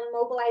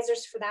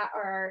mobilizers for that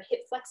are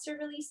hip flexor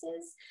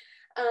releases.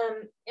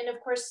 And of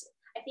course,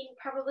 I think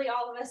probably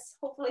all of us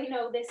hopefully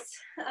know this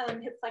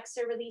hip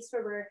flexor release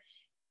where we're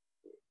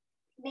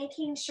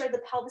making sure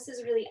the pelvis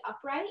is really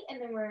upright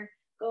and then we're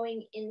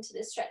going into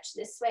the stretch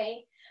this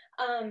way.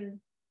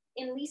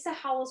 In Lisa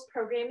Howell's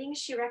programming,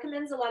 she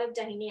recommends a lot of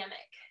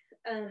dynamic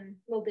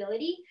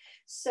mobility.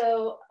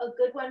 So a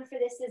good one for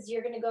this is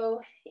you're going to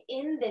go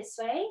in this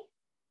way,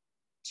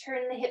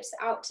 turn the hips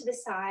out to the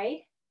side,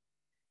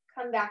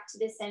 come back to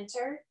the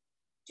center,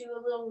 do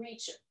a little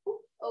reach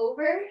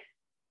over,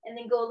 and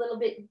then go a little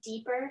bit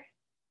deeper,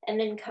 and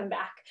then come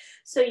back.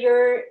 So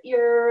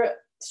you're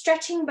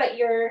stretching, but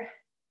you're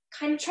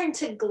kind of trying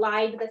to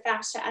glide the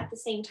fascia at the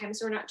same time,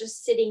 so we're not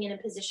just sitting in a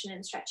position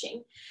and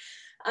stretching.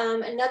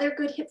 Another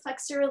good hip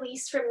flexor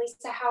release from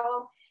Lisa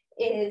Howell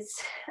is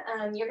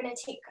you're going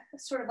to take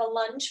sort of a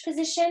lunge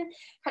position,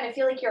 kind of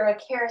feel like you're a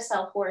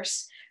carousel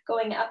horse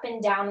going up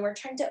and down. We're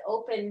trying to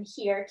open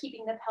here,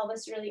 keeping the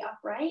pelvis really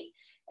upright,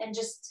 and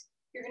just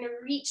you're going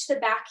to reach the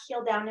back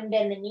heel down and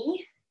bend the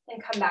knee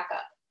and come back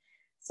up.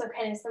 So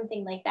kind of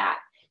something like that.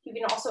 You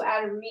can also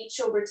add a reach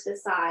over to the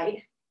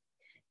side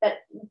that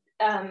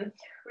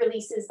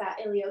releases that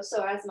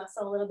iliopsoas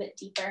muscle a little bit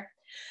deeper.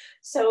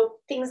 So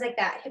things like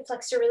that, hip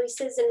flexor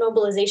releases and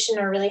mobilization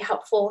are really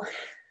helpful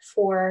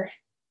for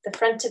the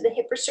front of the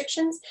hip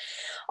restrictions.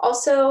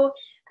 Also,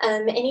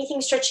 anything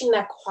stretching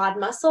that quad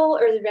muscle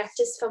or the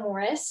rectus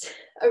femoris,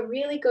 a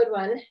really good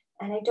one,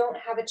 and I don't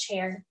have a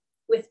chair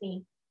with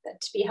me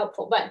to be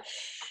helpful, but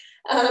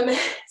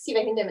see if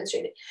I can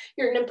demonstrate it.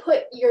 You're gonna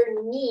put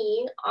your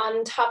knee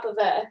on top of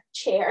a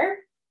chair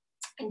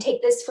and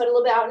take this foot a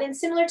little bit out, and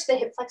similar to the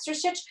hip flexor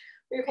stretch,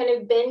 where you're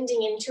kind of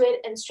bending into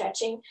it and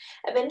stretching.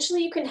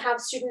 Eventually you can have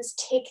students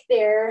take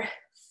their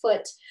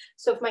foot.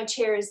 So if my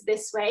chair is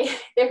this way,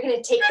 they're going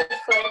to take the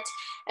foot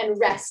and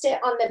rest it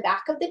on the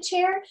back of the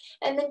chair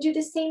and then do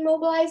the same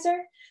mobilizer.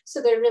 So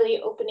they're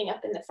really opening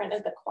up in the front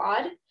of the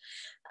quad.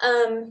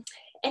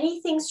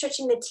 Anything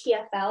stretching the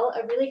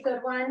TFL, a really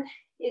good one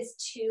is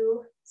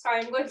to,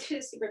 sorry, I'm going through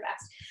this super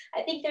fast.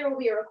 I think there will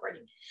be a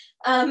recording.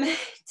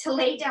 To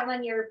lay down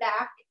on your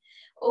back,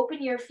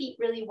 open your feet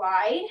really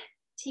wide,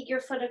 take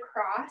your foot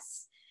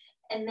across,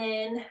 and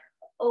then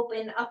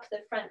open up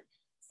the front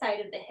side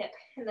of the hip.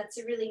 And that's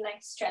a really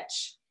nice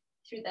stretch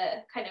through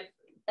the kind of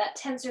that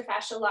tensor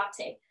fascia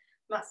latae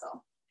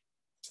muscle.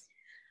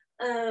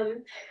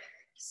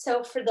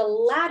 So for the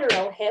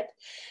lateral hip,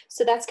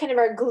 so that's kind of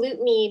our glute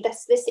med,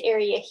 that's this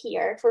area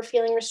here. If we're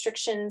feeling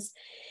restrictions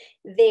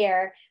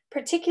there,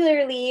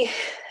 particularly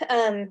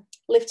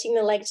lifting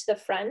the leg to the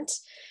front,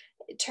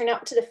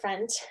 turnout to the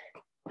front,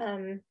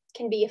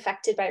 can be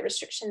affected by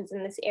restrictions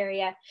in this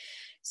area.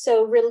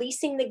 So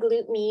releasing the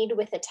glute med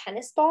with a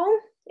tennis ball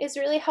is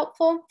really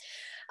helpful.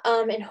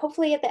 And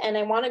hopefully at the end,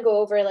 I want to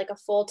go over like a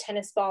full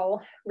tennis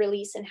ball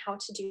release and how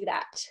to do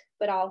that,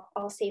 but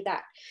I'll save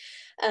that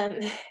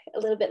a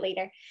little bit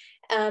later.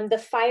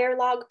 The fire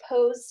log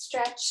pose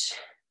stretch.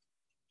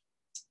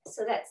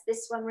 So that's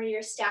this one where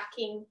you're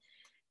stacking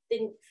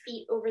the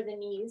feet over the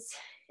knees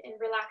and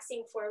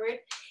relaxing forward.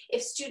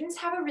 If students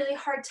have a really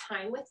hard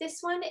time with this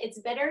one, it's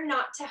better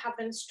not to have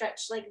them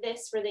stretch like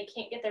this where they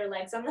can't get their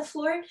legs on the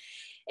floor.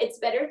 It's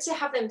better to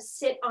have them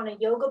sit on a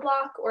yoga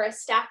block or a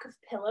stack of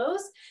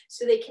pillows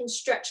so they can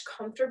stretch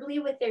comfortably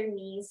with their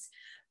knees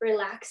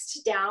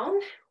relaxed down,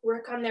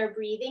 work on their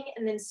breathing,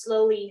 and then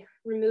slowly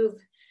remove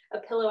a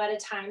pillow at a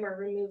time or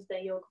remove the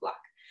yoga block.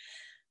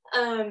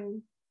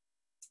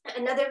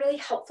 Another really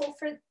helpful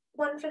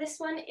one for this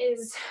one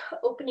is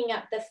opening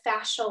up the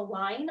fascial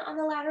line on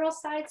the lateral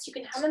side. So you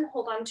can have them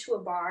hold on to a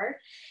bar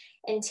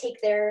and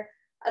take their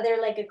other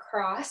leg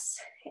across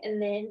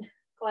and then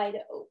glide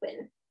it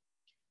open.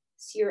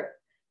 So you're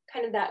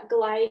kind of that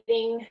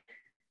gliding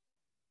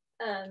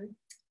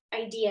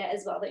idea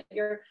as well, that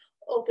you're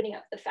opening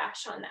up the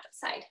fascia on that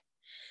side.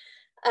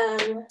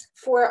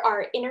 For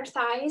our inner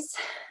thighs,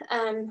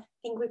 I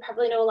think we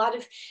probably know a lot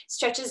of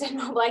stretches and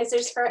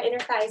mobilizers for our inner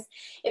thighs.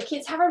 If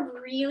kids have a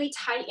really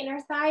tight inner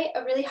thigh,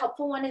 a really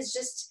helpful one is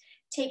just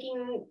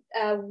taking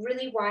a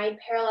really wide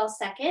parallel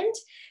second,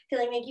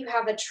 feeling like you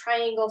have a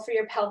triangle for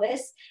your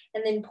pelvis,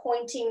 and then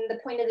pointing the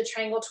point of the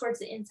triangle towards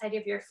the inside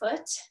of your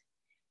foot.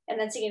 And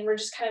that's, again, we're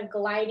just kind of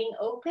gliding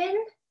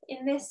open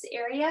in this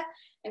area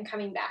and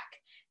coming back,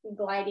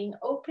 gliding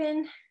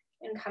open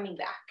and coming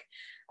back.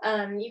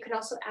 You can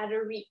also add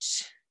a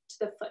reach to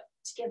the foot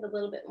to give a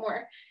little bit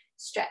more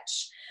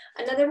stretch.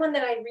 Another one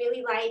that I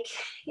really like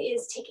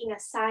is taking a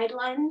side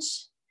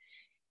lunge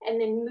and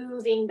then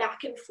moving back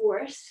and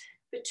forth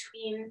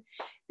between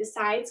the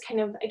sides, kind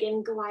of,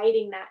 again,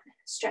 gliding that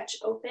stretch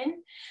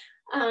open.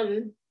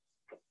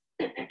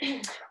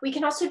 We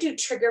can also do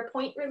trigger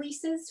point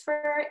releases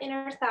for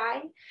inner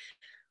thigh,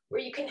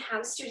 where you can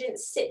have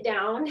students sit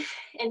down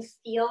and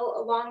feel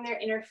along their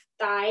inner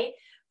thigh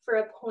for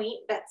a point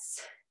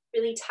that's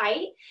really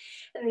tight.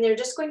 And they're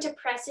just going to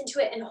press into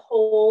it and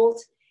hold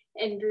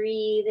and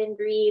breathe and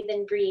breathe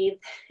and breathe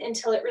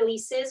until it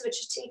releases,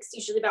 which takes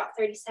usually about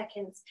 30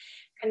 seconds.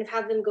 Kind of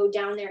have them go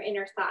down their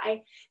inner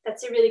thigh.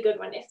 That's a really good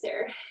one if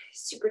they're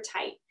super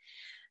tight.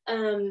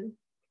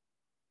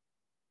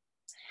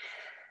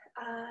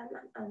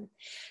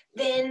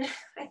 Then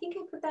I think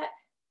I put that,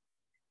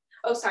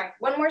 oh, sorry,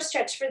 one more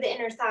stretch for the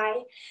inner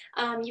thigh.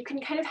 You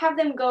can kind of have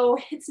them go,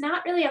 it's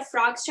not really a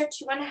frog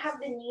stretch. You want to have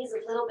the knees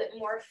a little bit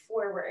more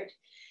forward,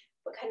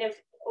 but kind of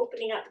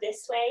opening up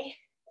this way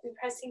and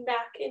pressing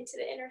back into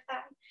the inner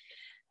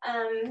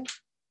thigh.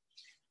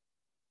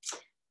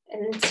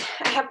 And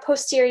I have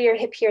posterior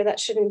hip here. That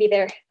shouldn't be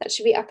there. That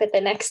should be up at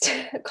the next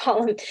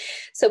column.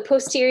 So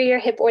posterior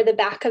hip or the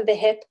back of the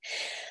hip.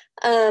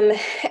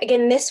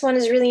 Again, this one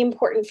is really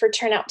important for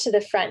turnout to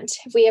the front.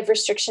 If we have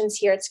restrictions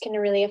here, it's going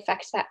to really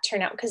affect that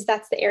turnout because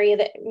that's the area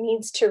that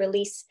needs to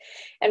release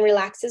and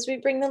relax as we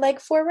bring the leg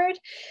forward.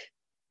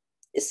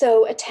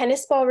 So a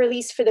tennis ball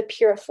release for the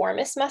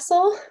piriformis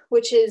muscle,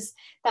 which is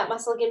that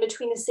muscle again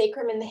between the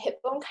sacrum and the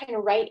hip bone, kind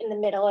of right in the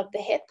middle of the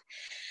hip.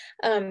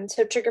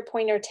 So trigger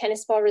point or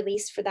tennis ball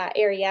release for that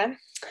area.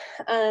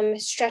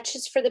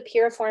 Stretches for the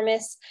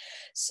piriformis.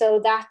 So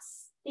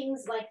that's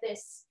things like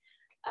this.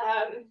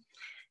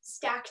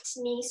 Stacked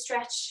knee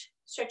stretches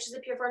the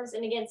piriformis.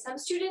 And again, some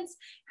students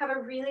have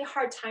a really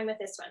hard time with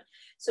this one.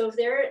 So if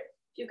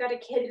you've got a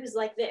kid who's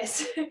like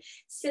this,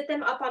 sit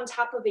them up on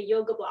top of a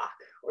yoga block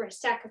or a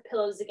stack of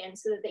pillows again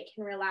so that they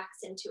can relax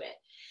into it.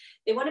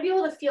 They want to be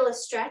able to feel a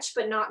stretch,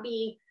 but not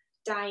be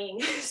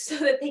dying so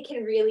that they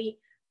can really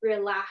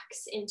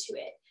relax into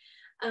it.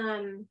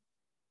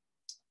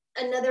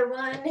 Another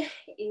one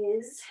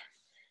is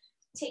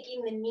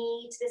taking the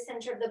knee to the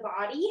center of the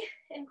body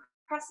and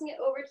crossing it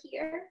over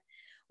here.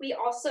 We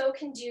also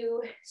can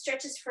do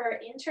stretches for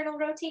internal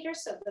rotators.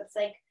 So that's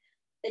like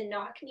the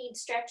knock-kneed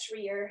stretch where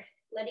you're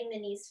letting the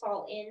knees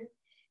fall in. You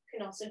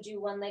can also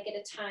do one leg at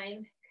a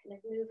time, kind of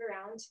move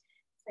around.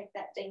 It's like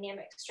that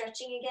dynamic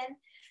stretching again.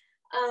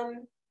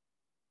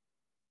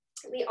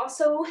 We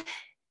also,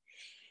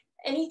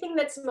 anything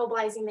that's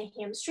mobilizing the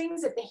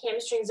hamstrings, if the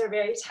hamstrings are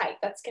very tight,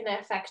 that's going to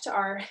affect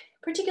our,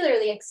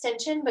 particularly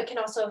extension, but can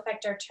also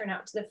affect our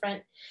turnout to the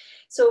front.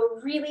 So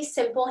a really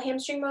simple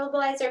hamstring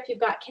mobilizer, if you've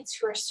got kids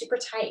who are super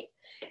tight,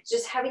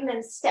 just having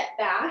them step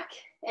back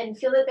and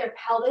feel that their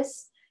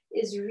pelvis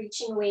is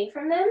reaching away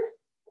from them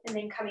and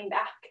then coming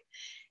back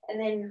and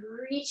then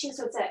reaching.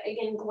 So it's that,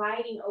 again,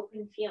 gliding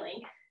open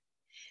feeling.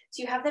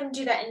 So you have them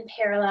do that in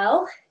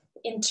parallel,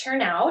 in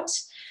turnout.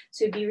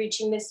 So it'd be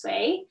reaching this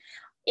way.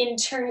 In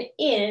turn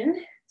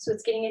in, so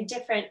it's getting a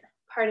different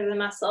part of the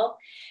muscle.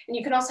 And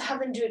you can also have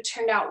them do it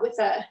turned out with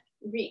a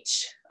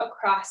reach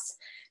across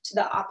to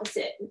the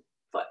opposite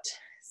foot.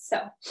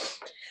 So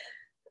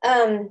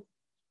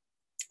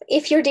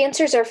if your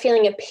dancers are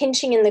feeling a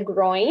pinching in the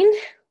groin,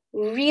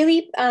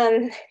 really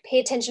pay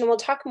attention. We'll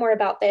talk more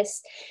about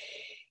this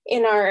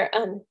in our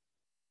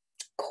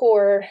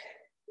core,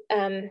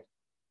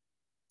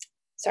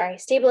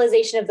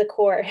 stabilization of the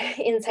core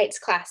insights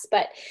class,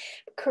 but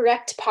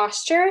correct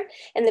posture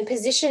and the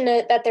position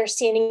that they're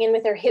standing in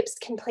with their hips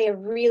can play a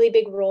really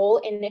big role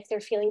in if they're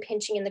feeling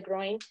pinching in the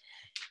groin.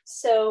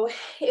 So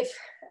if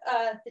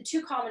the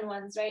two common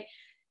ones, right,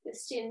 the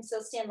students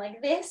will stand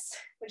like this,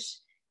 which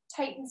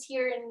tightens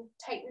here and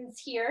tightens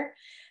here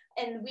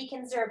and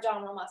weakens their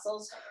abdominal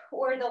muscles,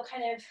 or they'll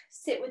kind of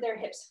sit with their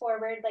hips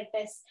forward like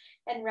this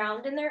and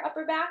round in their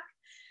upper back,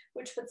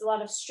 which puts a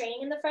lot of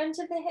strain in the front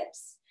of the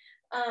hips.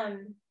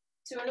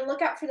 So we want to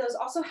look out for those.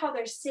 Also how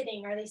they're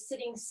sitting. Are they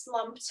sitting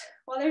slumped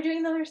while they're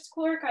doing their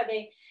schoolwork? Are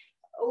they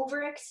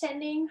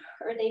overextending?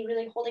 Or are they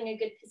really holding a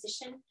good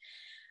position?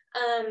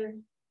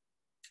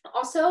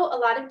 Also, a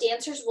lot of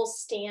dancers will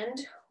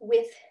stand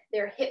with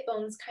their hip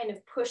bones kind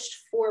of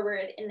pushed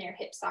forward in their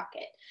hip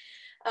socket.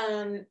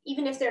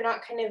 Even if they're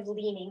not kind of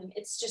leaning,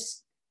 it's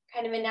just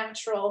kind of a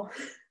natural,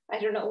 I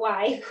don't know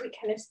why, we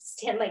kind of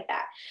stand like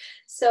that.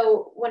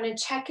 So want to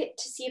check it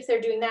to see if they're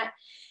doing that.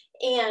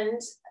 And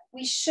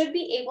we should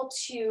be able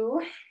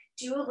to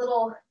do a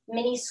little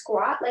mini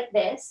squat like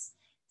this,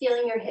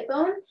 feeling your hip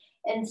bone,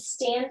 and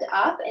stand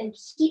up and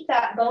keep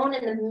that bone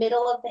in the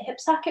middle of the hip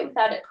socket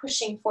without it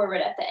pushing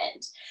forward at the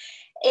end.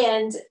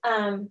 And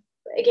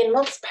again,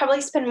 we'll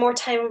probably spend more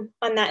time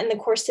on that in the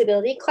core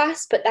stability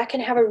class, but that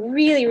can have a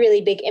really,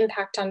 really big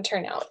impact on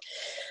turnout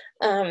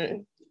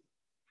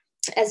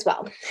as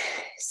well.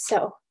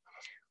 So,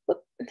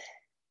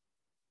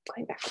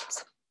 going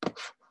backwards.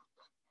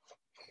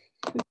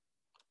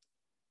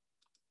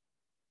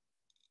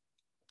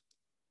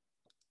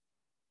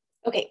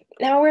 Okay,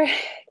 now we're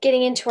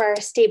getting into our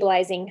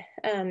stabilizing.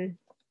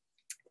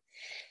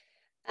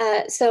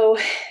 So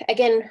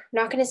again,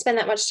 not going to spend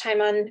that much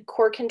time on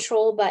core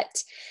control,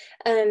 but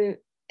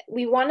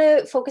we want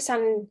to focus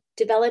on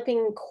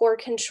developing core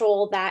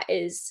control that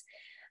is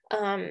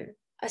a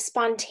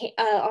spontaneous.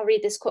 I'll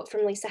read this quote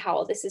from Lisa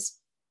Howell. This is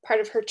part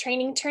of her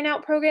training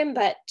Turnout program,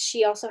 but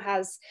she also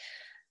has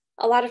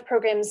a lot of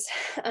programs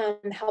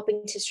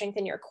helping to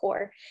strengthen your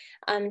core.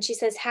 She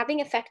says, having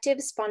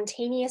effective,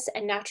 spontaneous,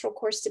 and natural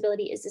core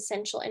stability is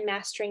essential in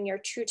mastering your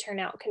true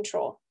turnout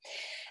control.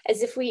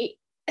 As if we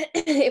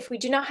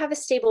do not have a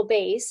stable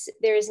base,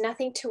 there is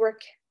nothing to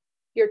work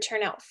your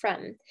turnout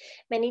from.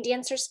 Many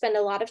dancers spend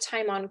a lot of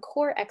time on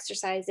core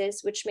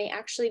exercises, which may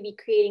actually be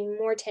creating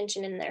more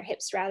tension in their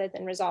hips rather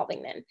than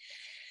resolving them.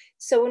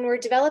 So when we're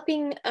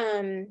developing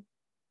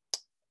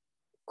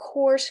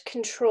core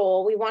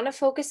control, we want to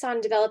focus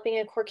on developing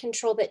a core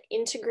control that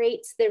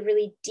integrates the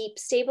really deep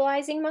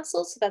stabilizing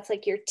muscles. So that's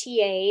like your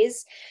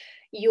TAs,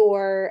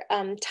 your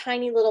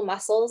tiny little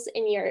muscles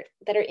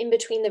that are in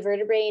between the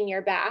vertebrae in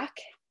your back,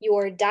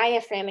 your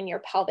diaphragm, and your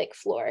pelvic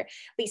floor.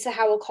 Lisa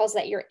Howell calls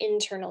that your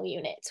internal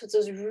unit. So it's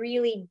those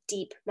really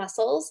deep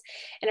muscles,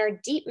 and our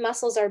deep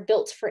muscles are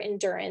built for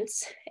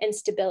endurance and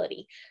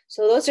stability.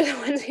 So those are the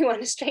ones we want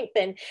to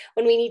strengthen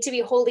when we need to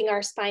be holding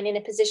our spine in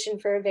a position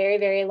for a very,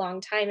 very long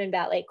time in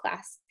ballet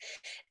class.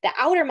 The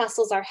outer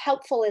muscles are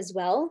helpful as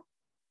well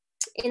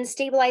in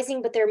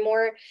stabilizing, but they're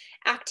more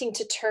acting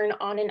to turn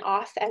on and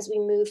off as we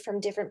move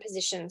from different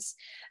positions.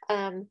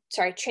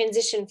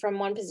 Transition from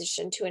one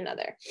position to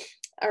another,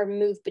 or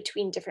move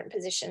between different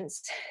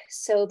positions.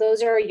 So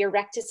those are your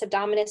rectus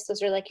abdominis.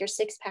 Those are like your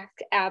six-pack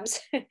abs,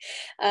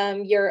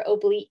 your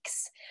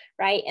obliques,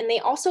 right? And they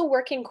also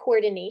work in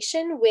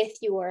coordination with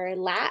your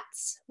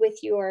lats, with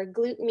your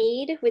glute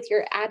med, with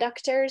your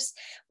adductors,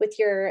 with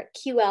your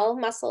QL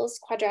muscles,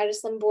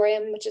 quadratus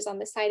lumborum, which is on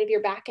the side of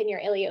your back, and your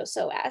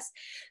iliopsoas.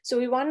 So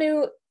we want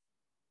to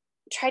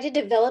try to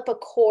develop a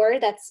core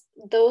that's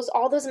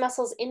all those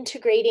muscles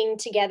integrating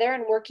together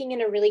and working in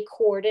a really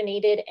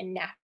coordinated and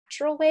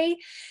natural way.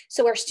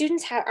 So our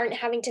students aren't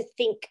having to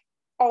think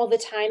all the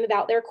time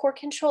about their core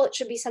control. It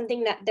should be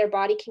something that their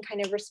body can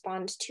kind of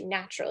respond to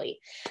naturally.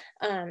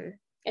 And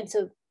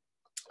so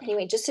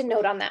anyway, just a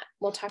note on that.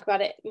 We'll talk about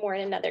it more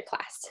in another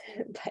class.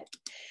 But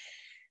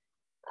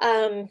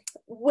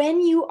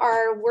when you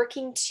are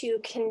working to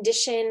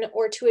condition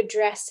or to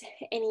address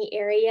any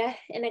area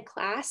in a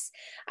class,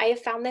 I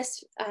have found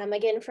this,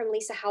 again, from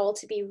Lisa Howell,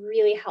 to be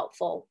really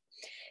helpful.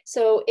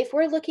 So if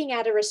we're looking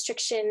at a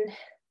restriction,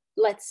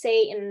 let's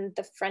say in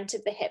the front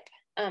of the hip,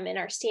 in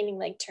our standing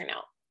leg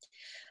turnout,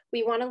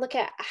 we want to look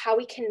at how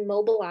we can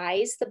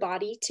mobilize the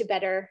body to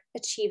better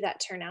achieve that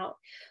turnout.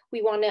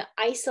 We want to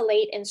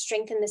isolate and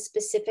strengthen the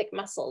specific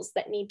muscles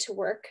that need to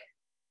work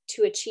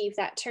to achieve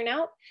that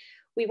turnout.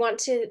 We want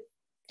to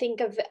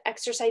think of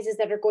exercises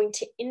that are going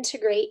to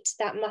integrate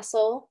that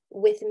muscle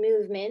with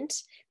movement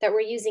that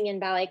we're using in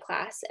ballet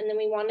class. And then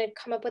we want to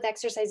come up with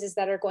exercises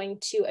that are going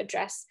to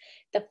address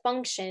the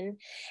function.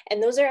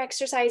 And those are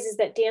exercises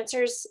that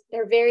dancers,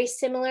 they're very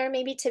similar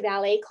maybe to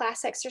ballet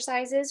class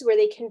exercises, where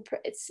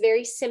it's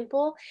very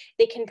simple.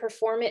 They can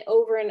perform it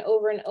over and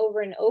over and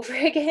over and over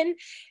again,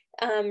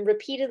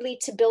 repeatedly,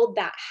 to build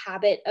that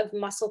habit of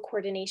muscle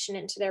coordination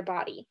into their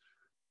body.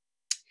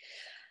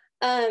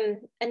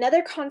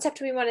 Another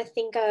concept we want to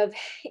think of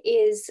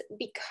is,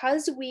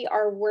 because we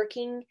are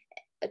working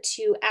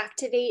to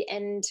activate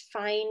and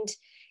find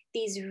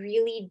these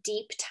really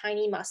deep,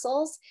 tiny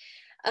muscles,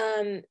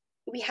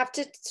 we have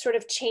to sort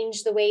of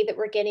change the way that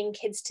we're getting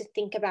kids to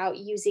think about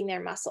using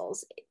their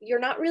muscles. You're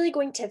not really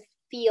going to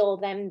feel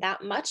them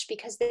that much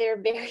because they're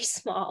very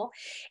small.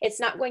 It's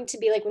not going to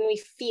be like when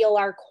we feel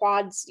our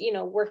quads,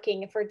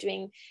 working, if we're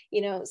doing,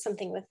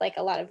 something with like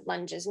a lot of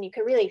lunges, and you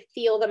can really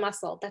feel the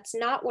muscle. That's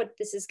not what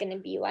this is going to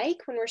be like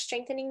when we're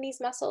strengthening these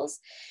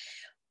muscles.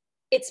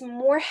 It's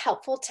more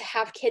helpful to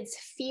have kids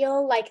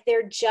feel like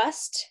they're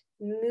just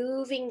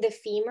moving the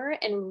femur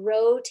and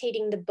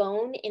rotating the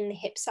bone in the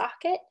hip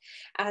socket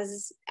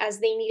as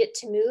they need it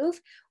to move,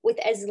 with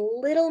as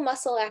little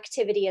muscle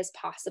activity as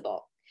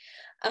possible.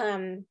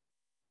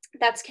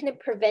 That's going to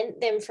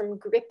prevent them from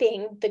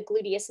gripping the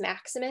gluteus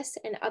maximus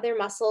and other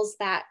muscles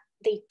that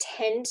they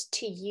tend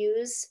to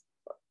use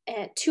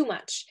too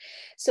much.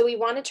 So we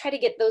want to try to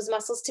get those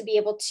muscles to be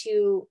able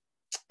to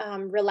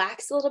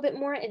relax a little bit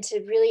more and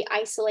to really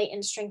isolate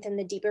and strengthen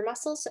the deeper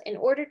muscles. In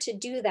order to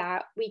do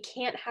that, we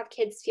can't have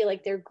kids feel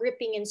like they're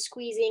gripping and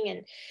squeezing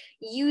and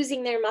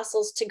using their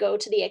muscles to go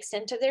to the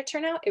extent of their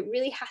turnout. It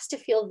really has to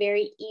feel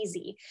very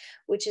easy,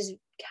 which is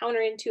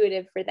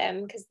counterintuitive for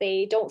them because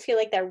they don't feel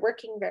like they're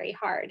working very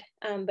hard.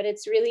 But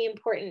it's really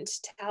important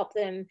to help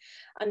them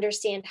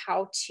understand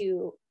how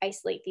to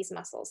isolate these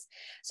muscles.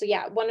 So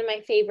yeah, one of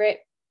my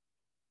favorite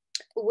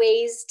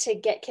ways to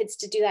get kids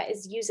to do that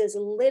is use as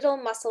little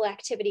muscle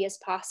activity as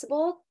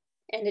possible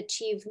and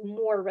achieve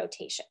more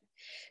rotation.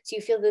 So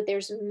you feel that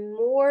there's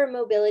more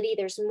mobility,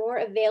 there's more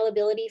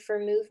availability for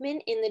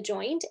movement in the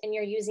joint, and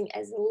you're using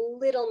as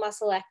little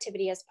muscle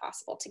activity as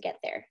possible to get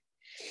there.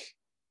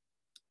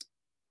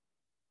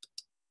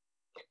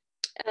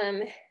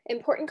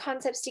 Important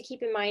concepts to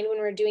keep in mind when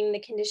we're doing the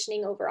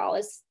conditioning overall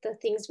is the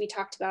things we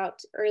talked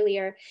about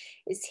earlier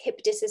is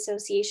hip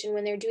disassociation.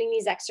 When they're doing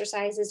these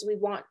exercises, we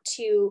want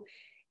to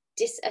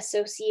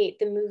disassociate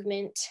the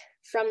movement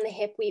from the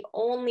hip. We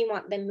only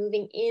want them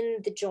moving in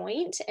the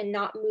joint and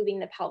not moving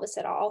the pelvis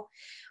at all.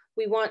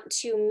 We want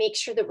to make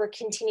sure that we're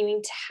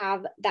continuing to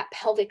have that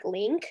pelvic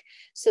link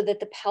so that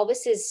the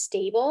pelvis is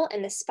stable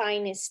and the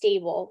spine is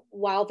stable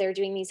while they're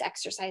doing these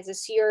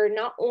exercises. So you're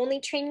not only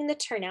training the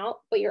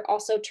turnout, but you're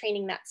also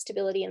training that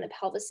stability in the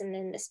pelvis and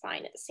in the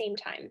spine at the same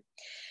time.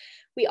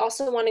 We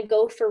also want to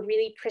go for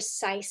really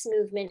precise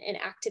movement and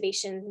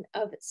activation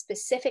of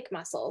specific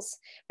muscles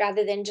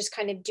rather than just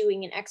kind of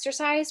doing an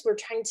exercise. We're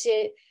trying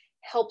to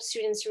help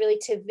students really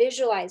to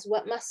visualize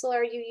what muscle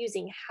are you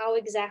using, how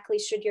exactly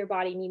should your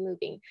body be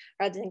moving,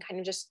 rather than kind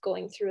of just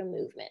going through a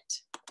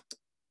movement.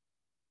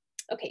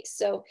 Okay,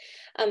 so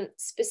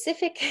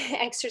specific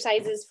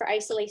exercises for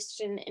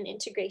isolation and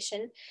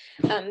integration.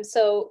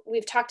 So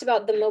we've talked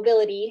about the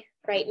mobility,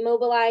 right?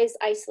 Mobilize,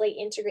 isolate,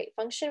 integrate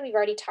function. We've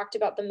already talked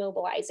about the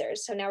mobilizers.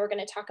 So now we're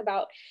going to talk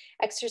about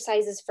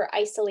exercises for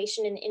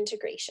isolation and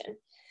integration.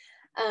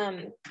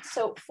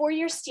 So for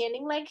your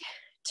standing leg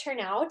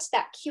turnout,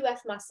 that QF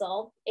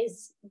muscle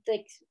is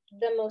the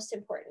most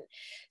important.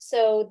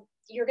 So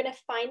you're going to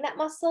find that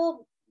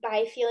muscle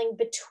by feeling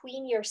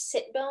between your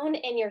sit bone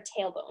and your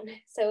tailbone.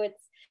 So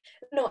it's,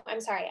 no, I'm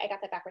sorry, I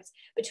got that backwards.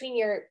 Between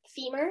your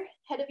femur,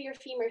 head of your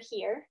femur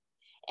here,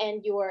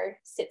 and your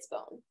sits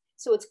bone.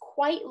 So it's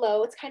quite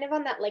low. It's kind of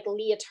on that like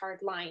leotard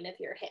line of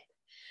your hip.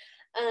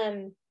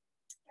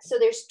 So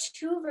there's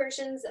two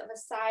versions of a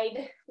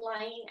side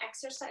lying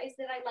exercise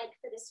that I like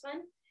for this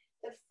one.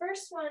 The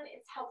first one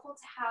is helpful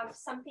to have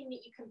something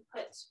that you can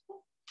put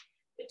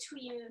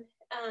between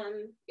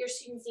your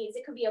students' knees.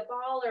 It could be a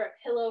ball or a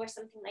pillow or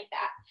something like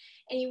that.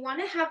 And you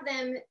want to have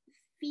them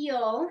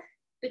feel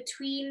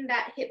between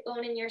that hip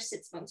bone and your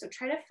sits bone. So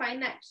try to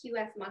find that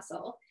QF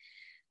muscle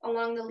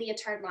along the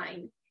leotard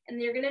line.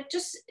 And you're going to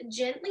just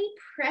gently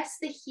press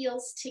the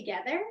heels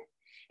together.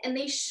 And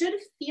they should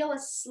feel a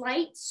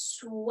slight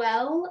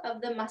swell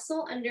of the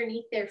muscle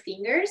underneath their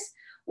fingers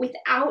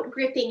without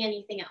gripping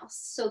anything else.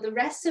 So the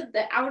rest of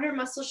the outer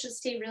muscle should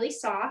stay really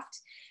soft.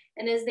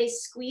 And as they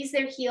squeeze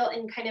their heel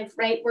and kind of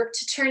work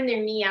to turn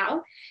their knee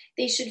out,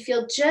 they should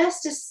feel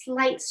just a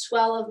slight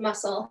swell of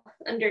muscle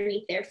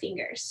underneath their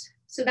fingers.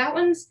 So that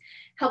one's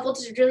helpful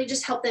to really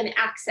just help them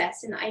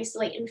access and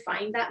isolate and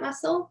find that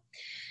muscle.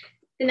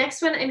 The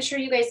next one, I'm sure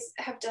you guys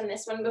have done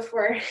this one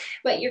before,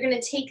 but you're going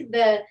to take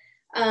the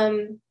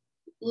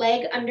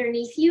leg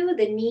underneath you,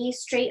 the knee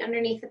straight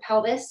underneath the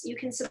pelvis. You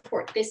can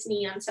support this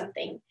knee on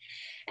something.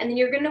 And then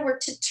you're going to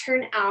work to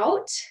turn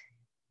out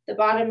the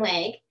bottom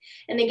leg.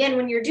 And again,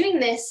 when you're doing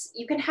this,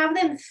 you can have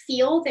them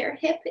feel their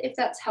hip if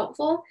that's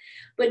helpful,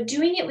 but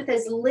doing it with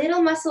as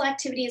little muscle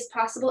activity as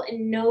possible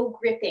and no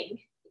gripping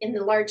in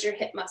the larger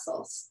hip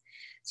muscles.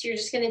 So you're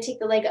just going to take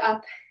the leg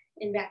up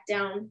and back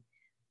down,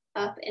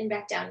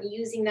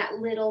 using that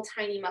little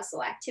tiny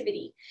muscle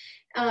activity.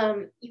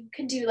 You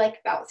can do like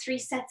about 3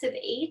 sets of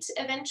 8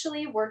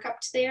 eventually, work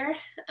up to there.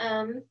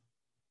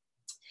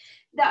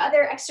 The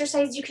other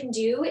exercise you can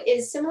do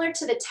is similar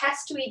to the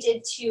test we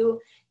did to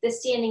the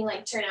standing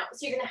leg turnout.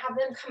 So you're going to have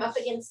them come up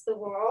against the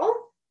wall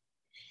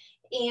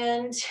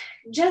and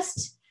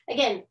just,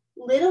 again,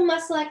 little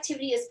muscle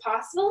activity as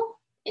possible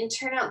and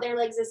turn out their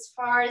legs as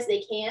far as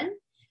they can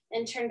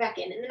and turn back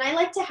in. And then I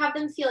like to have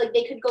them feel like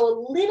they could go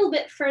a little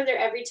bit further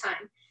every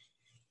time.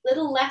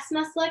 Little less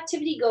muscle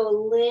activity, go a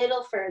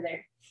little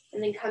further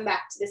and then come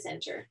back to the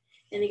center.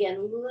 And again,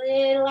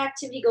 little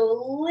activity, go a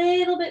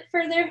little bit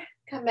further,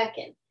 come back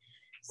in.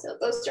 So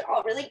those are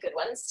all really good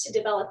ones to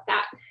develop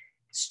that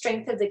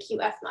strength of the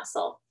QF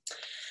muscle.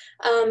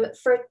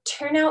 For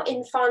turnout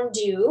in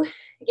fondue,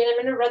 again,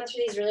 I'm gonna run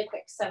through these really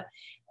quick. So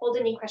hold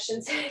any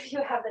questions if you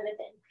have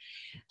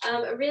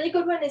anything. A really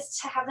good one is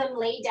to have them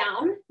lay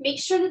down. Make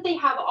sure that they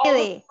have all the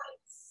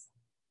points.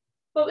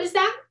 What was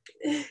that?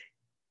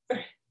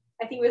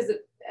 I think it was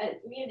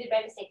muted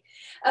by mistake.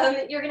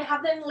 You're going to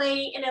have them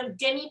lay in a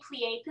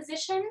demi-plie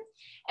position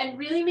and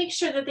really make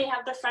sure that they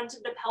have the front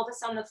of the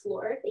pelvis on the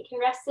floor. They can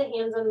rest the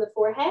hands on the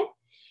forehead.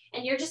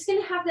 And you're just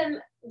going to have them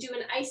do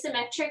an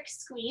isometric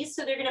squeeze.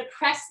 So they're going to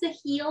press the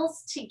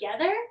heels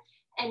together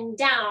and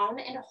down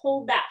and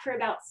hold that for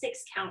about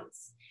 6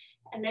 counts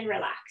and then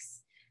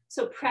relax.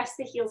 So press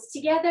the heels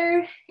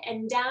together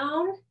and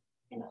down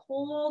and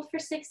hold for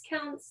 6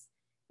 counts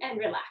and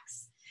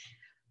relax.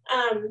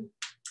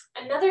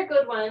 Another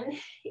good one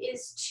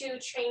is to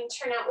train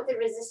turnout with a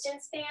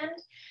resistance band.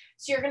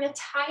 So you're going to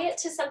tie it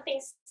to something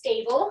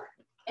stable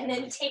and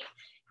then take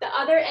the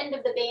other end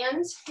of the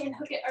band and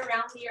hook it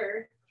around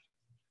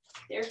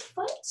their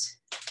foot.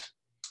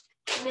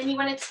 And then you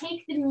want to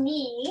take the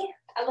knee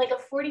at like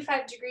a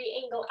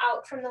 45-degree angle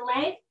out from the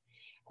leg.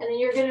 And then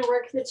you're going to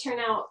work the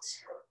turnout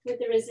with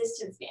the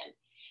resistance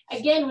band.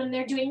 Again, when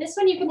they're doing this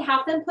one, you can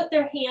have them put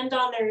their hand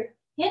on their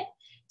hip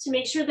to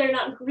make sure they're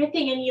not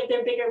gripping any of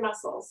their bigger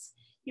muscles.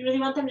 You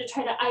really want them to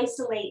try to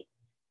isolate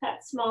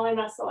that smaller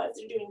muscle as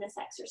they're doing this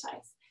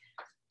exercise.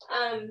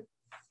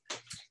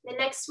 The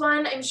next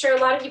one, I'm sure a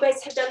lot of you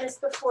guys have done this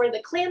before,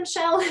 the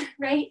clamshell,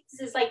 right?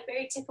 This is like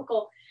very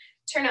typical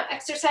turnout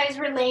exercise.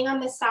 We're laying on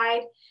the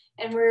side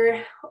and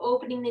we're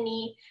opening the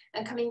knee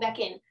and coming back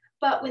in.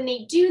 But when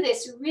they do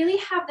this, really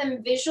have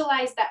them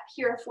visualize that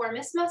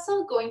piriformis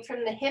muscle going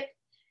from the hip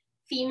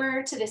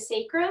femur to the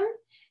sacrum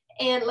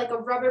and like a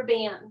rubber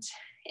band,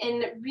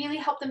 and really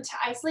help them to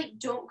isolate.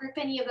 Don't grip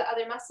any of the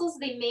other muscles.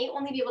 They may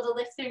only be able to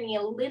lift their knee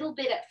a little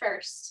bit at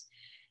first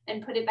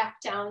and put it back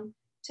down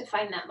to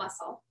find that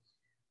muscle.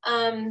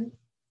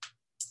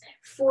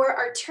 For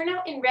our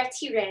turnout and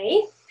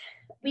retiré,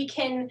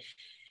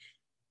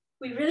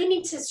 we really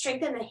need to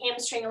strengthen the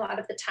hamstring a lot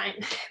of the time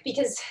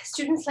because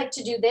students like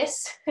to do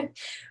this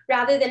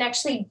rather than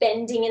actually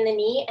bending in the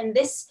knee. And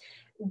this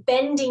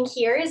bending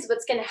here is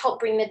what's going to help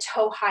bring the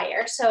toe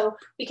higher. So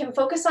we can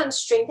focus on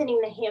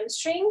strengthening the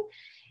hamstring.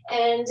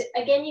 And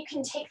again, you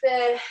can take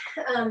the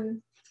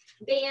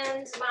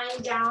band,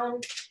 lying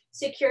down,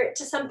 secure it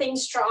to something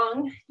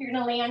strong. You're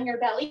going to lay on your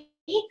belly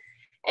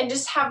and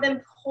just have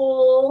them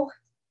pull.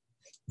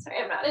 Sorry,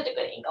 I'm not at a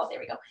good angle. There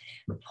we go.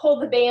 Pull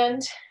the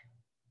band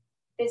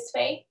this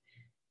way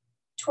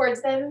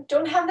towards them.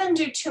 Don't have them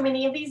do too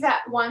many of these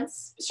at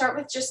once. Start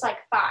with just like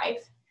 5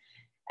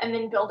 and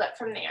then build up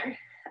from there.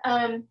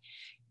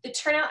 The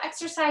turnout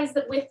exercise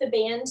with the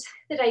band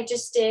that I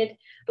just did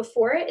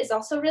before is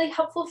also really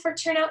helpful for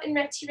turnout and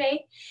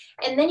retiré.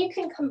 And then you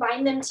can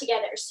combine them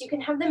together. So you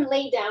can have them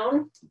lay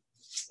down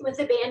with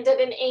the band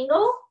at an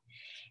angle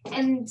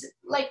and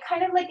like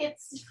kind of like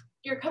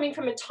you're coming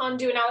from a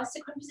tendu and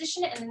alistocle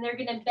position, and then they're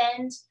going to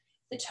bend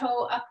the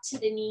toe up to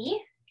the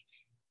knee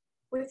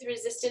with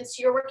resistance.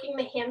 So you're working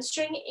the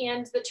hamstring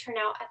and the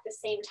turnout at the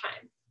same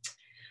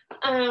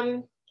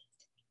time.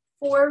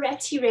 For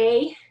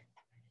retiré,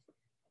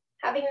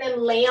 having them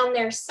lay on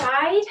their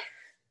side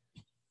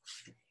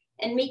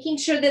and making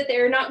sure that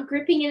they're not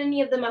gripping in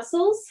any of the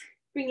muscles,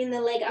 bringing the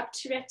leg up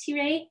to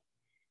retiré,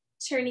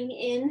 turning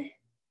in,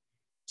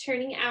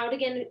 turning out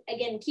again,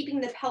 keeping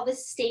the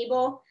pelvis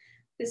stable,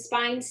 the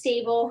spine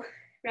stable,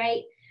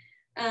 right?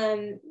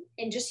 And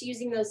just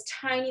using those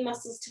tiny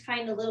muscles to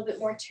find a little bit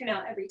more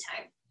turnout every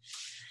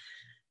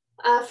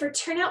time. For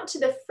turnout to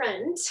the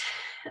front,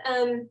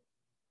 and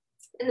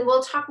then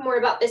we'll talk more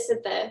about this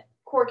at the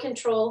core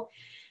control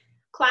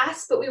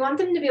class, but we want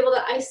them to be able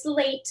to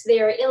isolate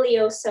their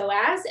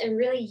iliopsoas and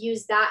really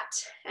use that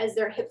as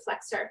their hip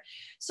flexor.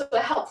 So a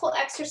helpful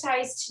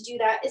exercise to do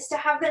that is to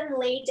have them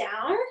lay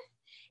down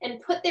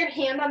and put their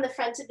hand on the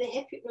front of the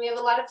hip. We have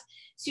a lot of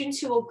students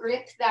who will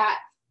grip that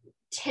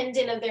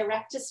tendon of their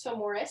rectus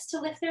femoris to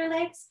lift their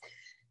legs.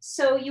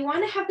 So you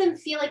want to have them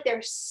feel like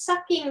they're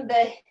sucking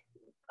the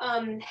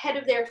head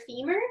of their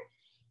femur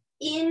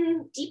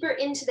in deeper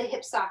into the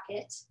hip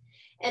socket,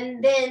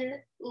 and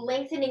then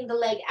lengthening the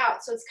leg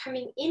out. So it's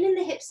coming in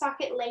the hip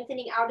socket,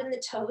 lengthening out in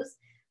the toes,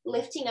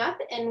 lifting up,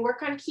 and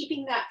work on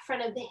keeping that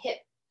front of the hip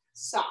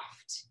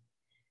soft.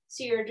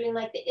 So you're doing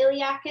like the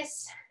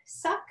iliacus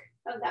suck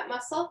of that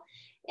muscle,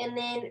 and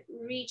then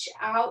reach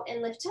out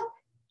and lift up,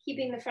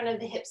 keeping the front of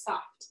the hip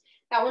soft.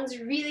 That one's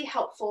really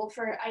helpful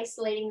for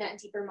isolating that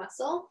deeper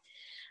muscle.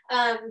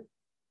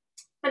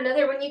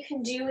 Another one you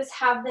can do is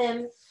have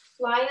them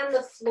lie on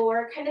the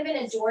floor, kind of in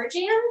a door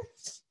jamb.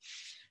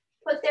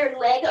 Put their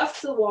leg up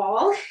the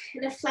wall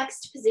in a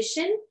flexed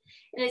position.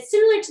 And it's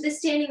similar to the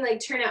standing leg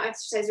turnout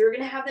exercise. We're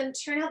going to have them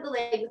turn out the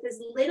leg with as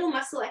little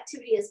muscle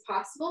activity as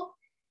possible,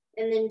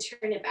 and then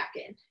turn it back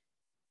in.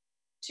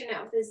 Turn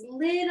out with as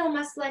little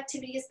muscle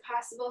activity as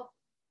possible,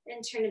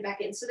 and turn it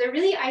back in. So they're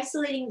really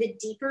isolating the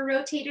deeper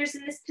rotators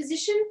in this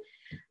position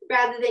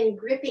rather than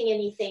gripping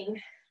anything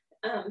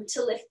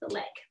to lift the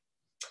leg.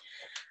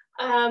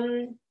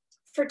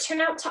 For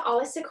turnout to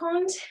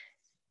olisicond,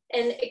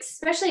 and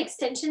especially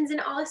extensions in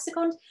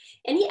olisicond,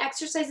 any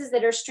exercises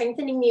that are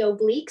strengthening the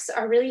obliques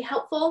are really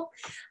helpful.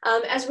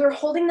 As we're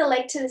holding the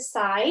leg to the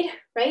side,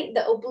 right,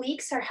 the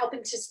obliques are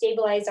helping to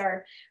stabilize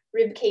our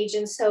rib cage,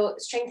 and so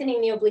strengthening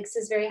the obliques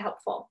is very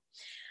helpful.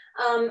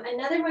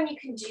 Another one you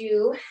can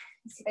do,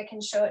 let's see if I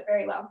can show it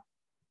very well.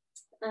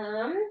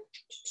 I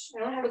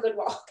don't have a good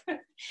wall.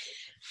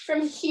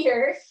 From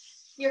here,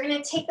 you're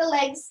going to take the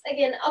legs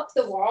again up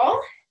the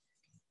wall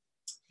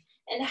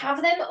and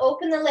have them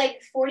open the leg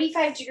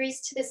 45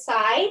 degrees to the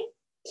side,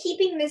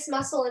 keeping this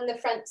muscle in the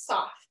front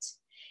soft.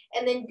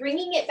 And then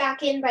bringing it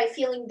back in by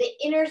feeling the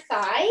inner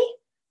thigh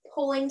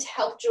pulling to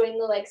help join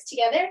the legs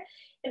together.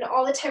 And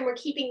all the time we're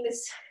keeping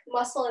this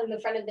muscle in the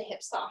front of the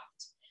hip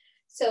soft.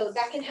 So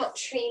that can help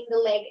train the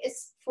leg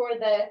is for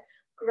the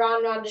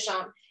grand rond de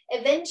jambe.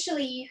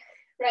 Eventually,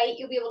 right,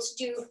 you'll be able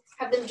to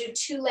have them do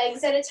 2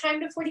 legs at a time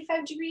to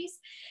 45 degrees,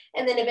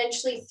 and then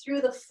eventually through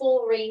the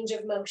full range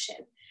of motion.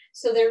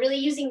 So they're really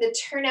using the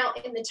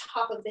turnout in the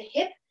top of the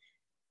hip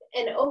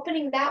and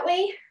opening that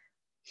way.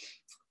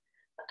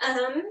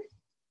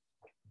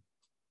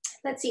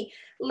 Let's see,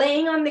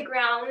 laying on the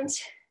ground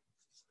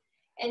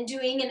and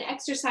doing an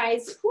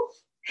exercise.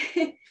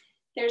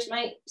 There's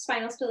my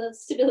spinal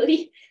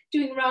stability.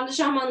 Doing rond de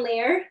jambe en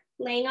l'air,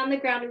 laying on the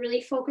ground and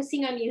really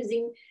focusing on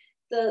using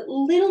the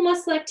little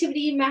muscle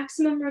activity,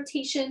 maximum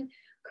rotation,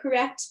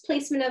 correct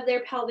placement of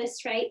their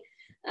pelvis, right?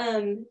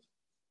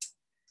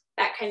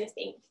 That kind of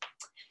thing.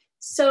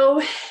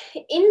 So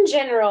in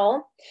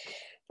general,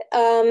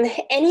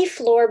 any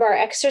floor bar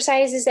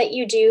exercises that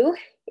you do,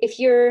 if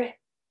you're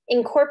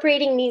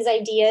incorporating these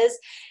ideas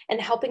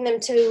and helping them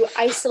to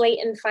isolate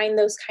and find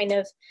those kind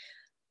of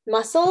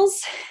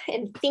muscles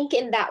and think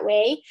in that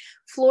way,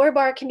 floor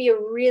bar can be a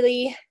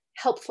really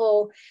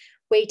helpful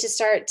way to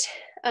start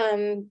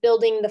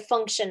building the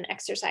function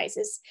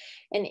exercises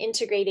and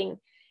integrating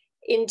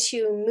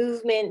into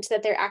movement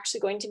that they're actually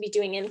going to be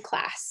doing in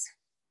class.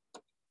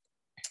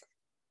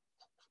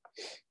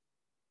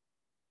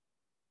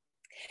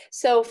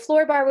 So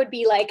floor bar would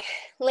be like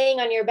laying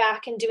on your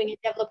back and doing a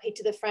développé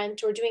to the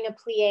front, or doing a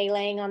plie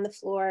laying on the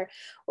floor,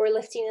 or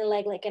lifting the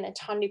leg like in a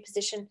tendu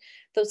position,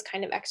 those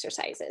kind of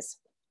exercises.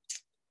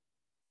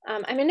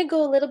 I'm going to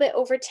go a little bit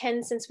over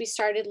 10 since we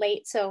started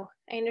late, so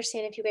I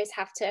understand if you guys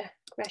have to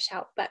rush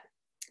out, but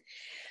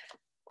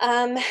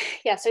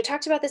yeah, so I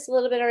talked about this a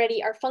little bit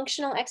already. Our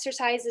functional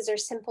exercises are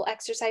simple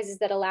exercises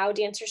that allow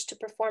dancers to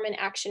perform an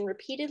action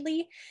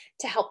repeatedly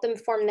to help them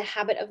form the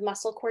habit of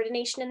muscle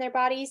coordination in their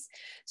bodies.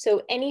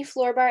 So any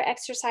floor bar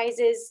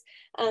exercises,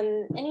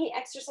 any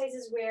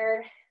exercises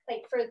where,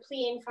 like for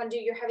plie and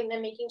fondu, you're having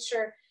them making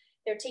sure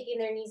they're taking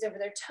their knees over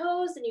their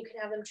toes, and you can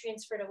have them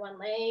transfer to one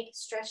leg,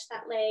 stretch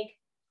that leg,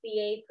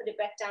 plie, put it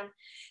back down.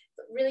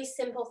 Really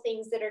simple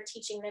things that are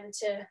teaching them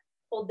to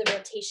hold the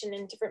rotation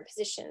in different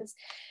positions.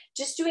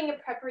 Just doing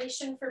a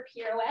preparation for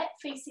pirouette,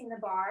 facing the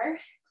bar,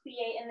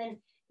 plie, and then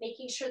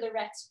making sure the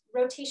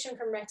rotation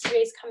from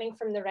retiré is coming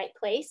from the right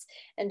place,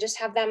 and just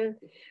have them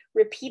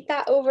repeat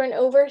that over and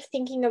over,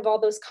 thinking of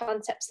all those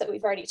concepts that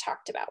we've already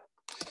talked about.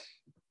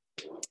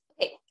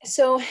 Okay,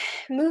 so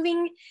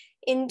moving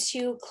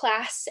into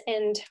class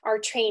and our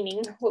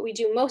training, what we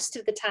do most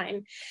of the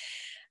time.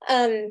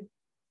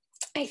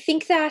 I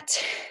think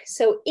that,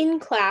 so in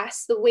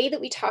class, the way that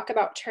we talk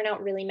about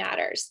turnout really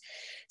matters.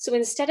 So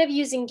instead of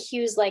using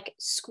cues like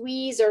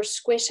squeeze or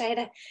squish,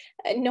 I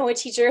know a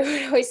teacher who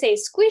would always say,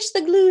 squish the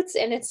glutes,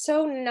 and it's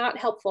so not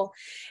helpful.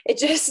 It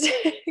just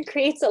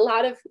creates a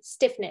lot of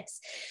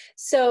stiffness.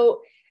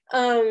 So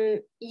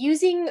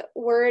using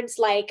words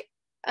like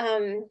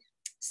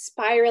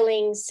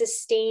spiraling,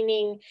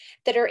 sustaining,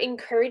 that are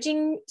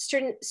encouraging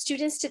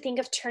students to think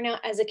of turnout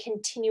as a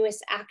continuous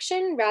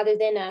action rather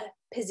than a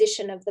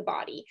position of the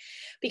body,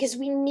 because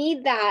we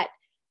need that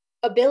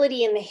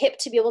ability in the hip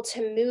to be able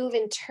to move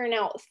and turn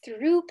out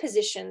through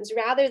positions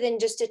rather than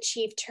just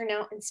achieve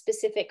turnout in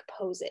specific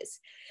poses.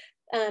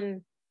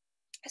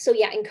 So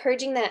yeah,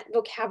 encouraging that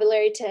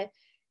vocabulary to,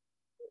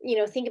 you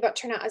know, think about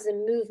turnout as a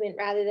movement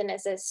rather than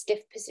as a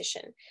stiff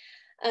position.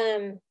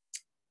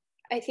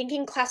 I think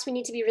in class, we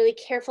need to be really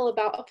careful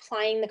about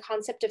applying the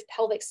concept of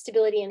pelvic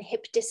stability and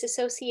hip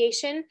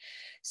disassociation.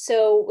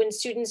 So when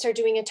students are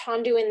doing a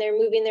tendu and they're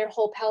moving their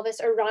whole pelvis,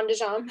 or rond de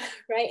jambe,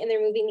 right? And they're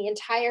moving the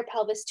entire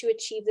pelvis to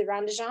achieve the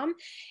rond de jambe,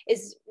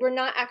 we're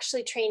not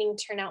actually training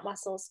turnout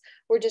muscles.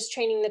 We're just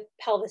training the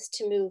pelvis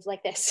to move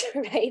like this,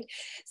 right?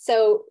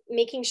 So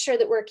making sure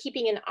that we're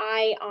keeping an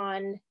eye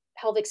on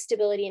pelvic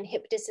stability and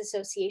hip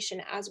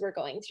disassociation as we're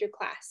going through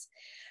class.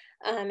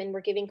 And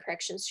we're giving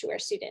corrections to our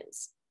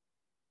students.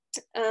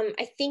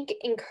 I think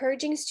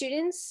encouraging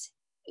students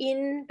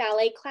in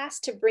ballet class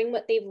to bring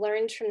what they've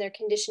learned from their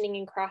conditioning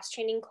and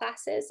cross-training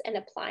classes and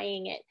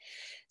applying it.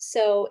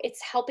 So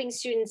it's helping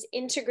students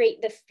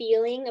integrate the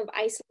feeling of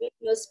isolating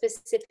those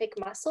specific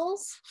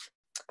muscles.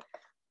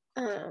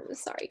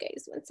 Sorry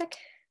guys, one sec.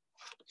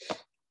 I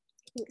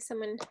think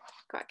someone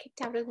got kicked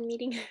out of the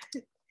meeting.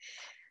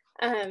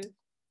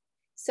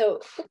 So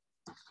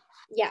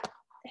yeah,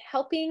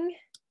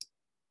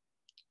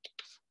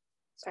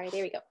 sorry,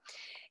 there we go.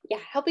 Yeah,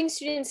 helping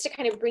students to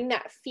kind of bring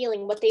that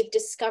feeling, what they've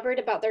discovered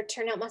about their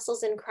turnout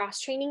muscles and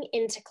cross training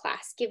into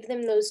class, give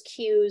them those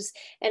cues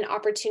and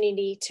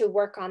opportunity to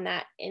work on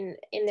that in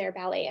their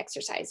ballet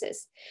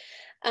exercises.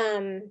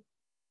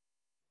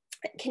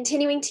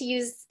 Continuing to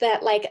use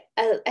that like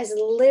as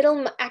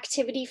little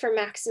activity for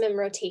maximum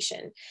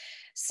rotation.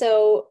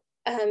 So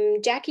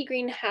Jackie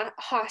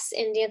Green-Haas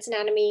in Dance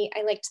Anatomy,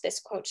 I liked this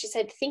quote. She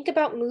said, think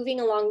about moving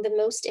along the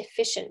most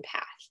efficient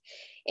path.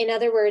 In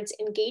other words,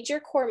 engage your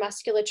core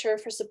musculature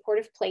for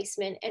supportive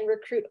placement and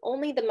recruit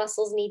only the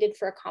muscles needed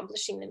for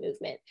accomplishing the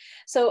movement.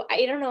 So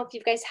I don't know if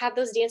you guys have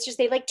those dancers,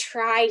 they like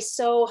try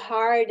so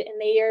hard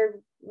and they are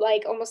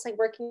like almost like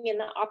working in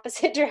the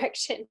opposite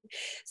direction.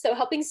 So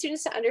helping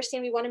students to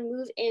understand we want to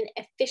move in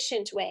an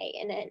efficient way,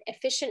 in an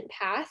efficient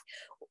path.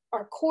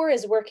 Our core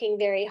is working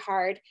very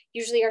hard.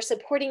 Usually our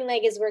supporting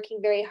leg is working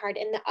very hard,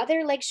 and the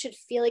other leg should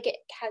feel like it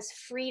has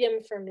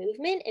freedom for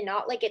movement and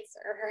not like it's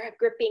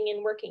gripping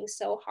and working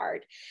so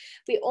hard.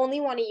 We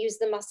only want to use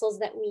the muscles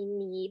that we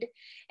need,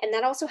 and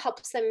that also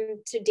helps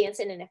them to dance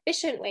in an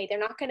efficient way. They're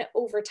not going to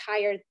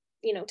overtire,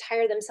 you know,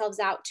 tire themselves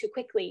out too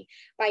quickly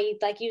by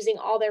like using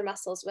all their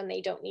muscles when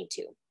they don't need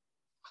to.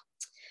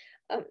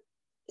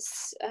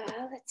 Let's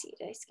see,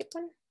 did I skip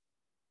one?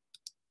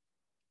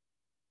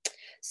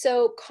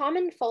 So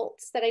common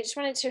faults that I just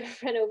wanted to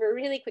run over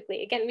really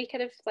quickly. Again, we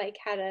could have like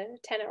had a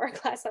 10-hour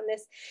class on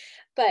this,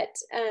 but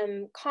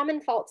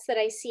common faults that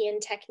I see in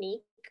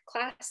technique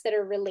class that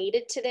are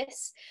related to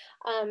this.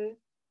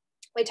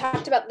 I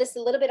talked about this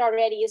a little bit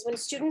already, is when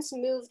students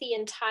move the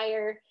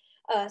entire,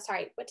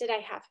 sorry, what did I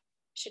have?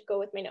 Should go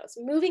with my notes.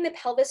 Moving the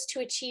pelvis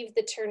to achieve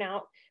the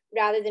turnout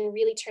rather than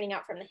really turning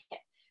out from the hip.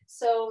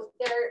 So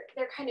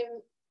they're kind of,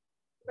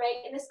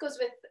 right, and this goes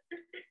with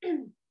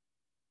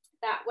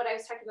that, what I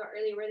was talking about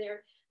earlier, where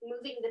they're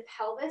moving the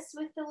pelvis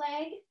with the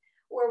leg,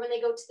 or when they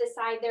go to the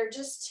side, they're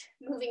just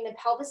moving the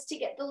pelvis to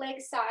get the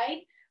leg side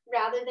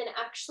rather than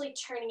actually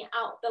turning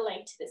out the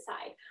leg to the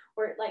side,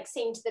 or like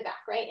same to the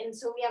back, right? And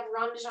so we have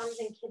rondejons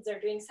and kids are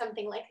doing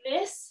something like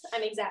this.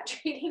 I'm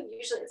exaggerating,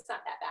 usually it's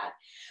not that bad.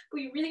 But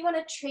we really want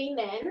to train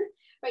them,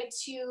 right,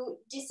 to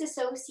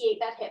disassociate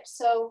that hip.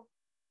 So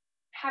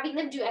having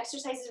them do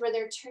exercises where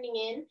they're turning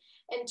in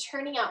and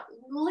turning out,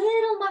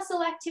 little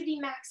muscle activity,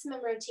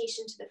 maximum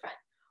rotation to the front.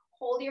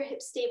 Hold your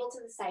hips stable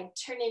to the side,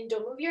 turn in,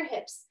 don't move your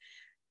hips.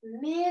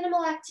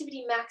 Minimal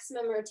activity,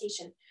 maximum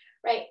rotation,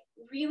 right?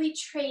 Really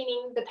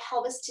training the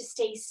pelvis to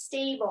stay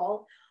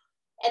stable.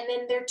 And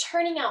then they're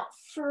turning out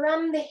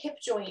from the hip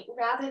joint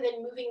rather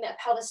than moving that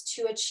pelvis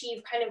to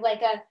achieve kind of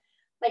like a,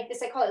 like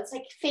this, I call it, it's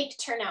like fake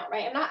turnout,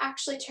 right? I'm not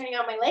actually turning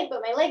out my leg,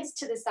 but my leg's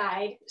to the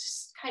side,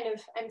 just kind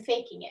of, I'm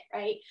faking it,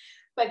 right?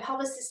 My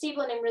pelvis is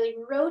stable and I'm really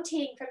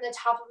rotating from the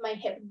top of my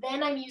hip.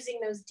 Then I'm using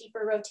those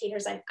deeper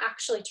rotators. I'm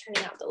actually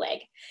turning out the leg.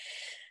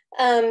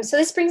 So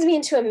this brings me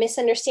into a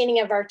misunderstanding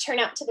of our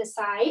turnout to the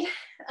side.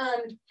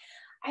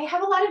 I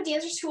have a lot of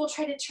dancers who will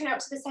try to turn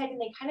out to the side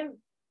and they kind of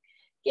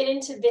get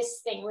into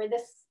this thing where the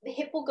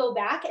hip will go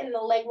back and the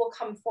leg will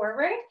come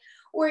forward,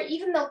 or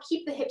even they'll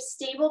keep the hip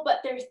stable, but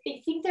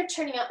they think they're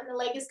turning out and the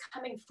leg is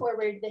coming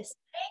forward this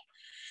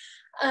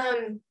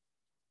way.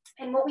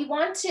 And what we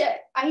want to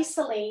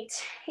isolate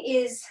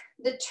is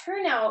the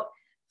turnout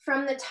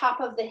from the top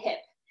of the hip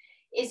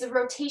is a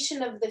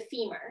rotation of the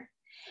femur.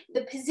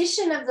 The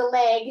position of the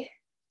leg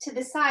to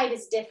the side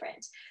is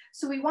different.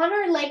 So we want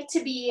our leg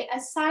to be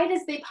as side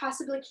as they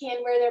possibly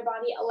can where their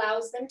body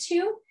allows them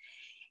to,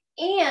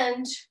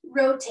 and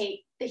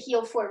rotate the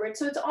heel forward.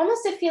 So it's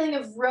almost a feeling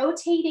of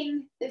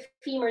rotating the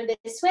femur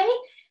this way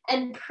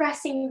and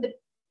pressing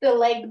the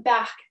leg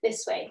back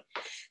this way.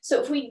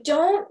 So if we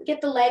don't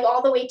get the leg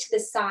all the way to the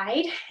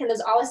side in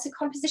those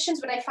olisicone positions,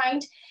 what I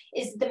find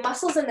is the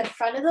muscles in the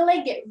front of the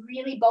leg get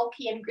really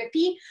bulky and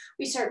grippy.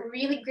 We start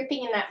really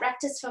gripping in that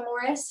rectus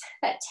femoris,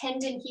 that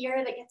tendon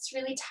here that gets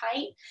really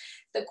tight.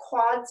 The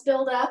quads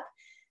build up,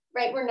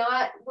 right? We're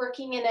not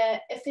working in an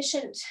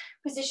efficient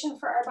position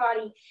for our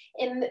body.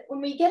 And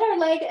when we get our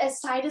leg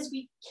as side as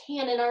we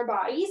can in our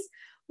bodies,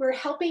 we're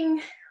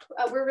helping,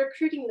 we're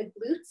recruiting the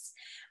glutes.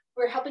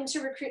 We're helping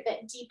to recruit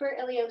that deeper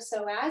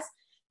iliopsoas.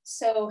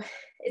 So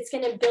it's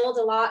going to build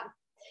a lot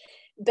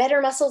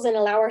better muscles and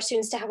allow our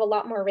students to have a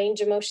lot more range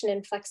of motion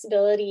and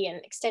flexibility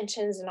and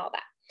extensions and all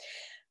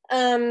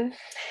that.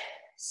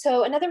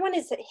 So another one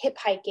is hip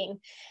hiking.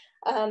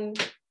 And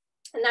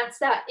that's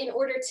that in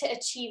order to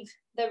achieve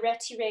the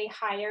retiré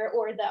higher,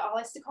 or the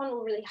olisicone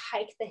will really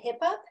hike the hip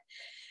up.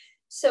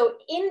 So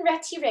in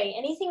retiré,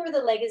 anything where the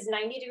leg is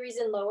 90 degrees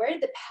and lower,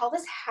 the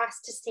pelvis has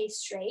to stay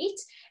straight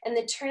and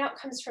the turnout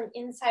comes from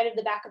inside of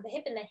the back of the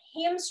hip and the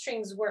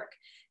hamstrings work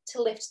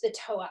to lift the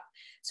toe up.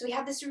 So we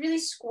have this really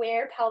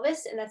square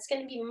pelvis, and that's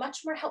going to be much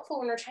more helpful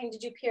when we're trying to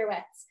do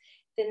pirouettes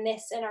than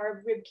this, and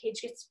our rib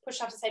cage gets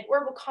pushed off the side,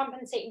 or we'll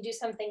compensate and do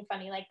something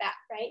funny like that,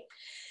 right?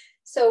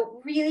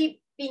 So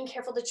really being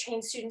careful to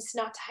train students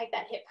not to hike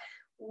that hip.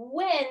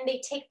 When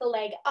they take the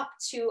leg up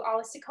to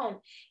olisicone,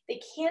 they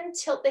can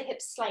tilt the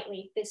hips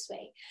slightly this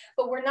way,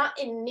 but we're not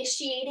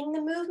initiating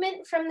the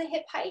movement from the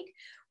hip hike.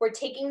 We're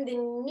taking the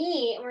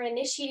knee, and we're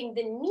initiating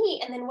the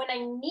knee, and then when I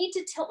need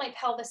to tilt my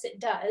pelvis, it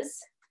does,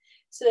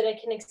 so that I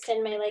can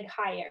extend my leg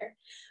higher,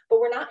 but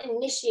we're not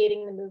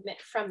initiating the movement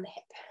from the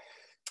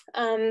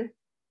hip.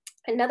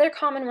 Another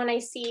common one I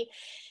see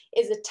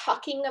is a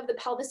tucking of the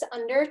pelvis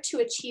under to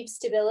achieve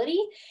stability,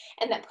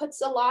 and that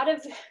puts a lot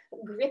of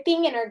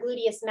gripping in our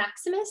gluteus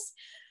maximus.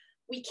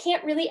 We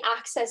can't really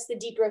access the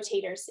deep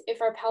rotators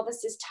if our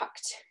pelvis is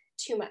tucked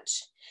too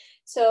much.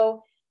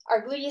 So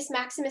our gluteus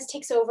maximus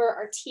takes over,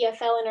 our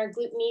TFL and our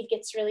glute med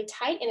gets really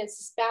tight, and it's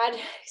this bad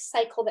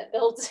cycle that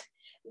builds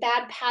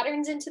bad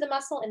patterns into the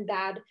muscle and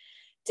bad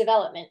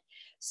development.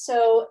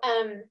 So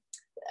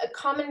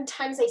common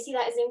times I see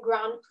that is in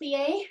grand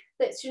plie,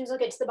 that students will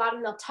get to the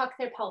bottom, they'll tuck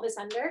their pelvis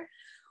under,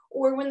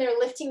 or when they're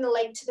lifting the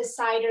leg to the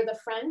side or the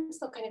front,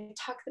 they'll kind of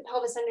tuck the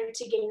pelvis under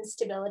to gain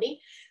stability.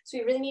 So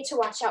we really need to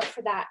watch out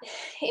for that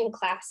in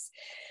class.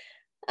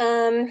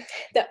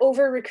 The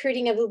over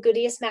recruiting of the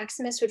gluteus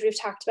maximus, which we've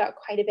talked about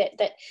quite a bit,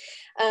 that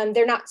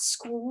they're not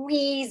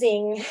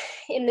squeezing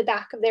in the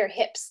back of their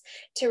hips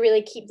to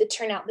really keep the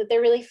turnout, that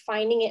they're really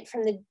finding it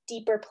from the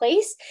deeper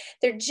place.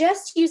 They're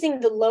just using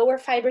the lower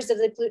fibers of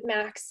the glute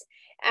max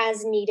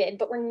as needed,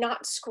 but we're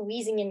not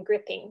squeezing and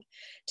gripping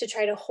to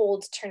try to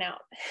hold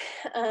turnout.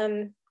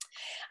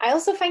 I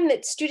also find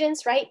that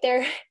students, right,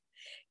 they're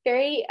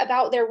very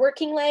about their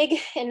working leg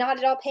and not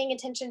at all paying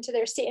attention to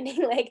their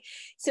standing leg.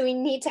 So we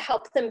need to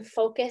help them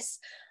focus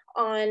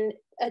on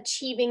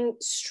achieving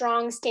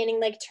strong standing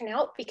leg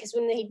turnout, because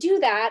when they do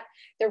that,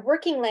 their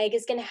working leg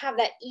is going to have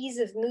that ease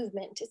of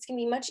movement. It's going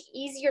to be much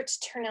easier to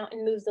turn out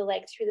and move the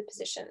leg through the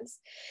positions.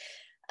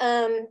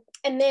 And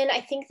then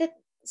I think that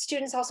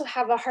students also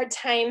have a hard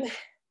time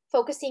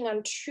focusing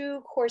on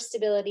true core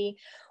stability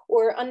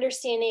or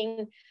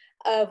understanding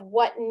of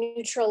what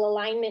neutral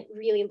alignment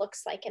really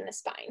looks like in the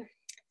spine.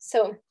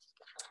 So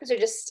those are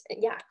just,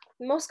 yeah,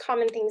 most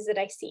common things that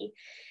I see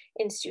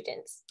in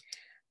students.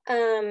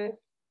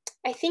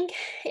 I think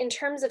in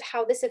terms of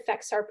how this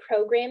affects our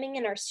programming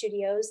in our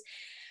studios,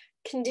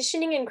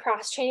 conditioning and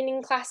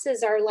cross-training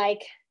classes are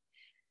like,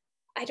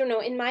 I don't know,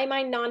 in my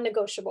mind,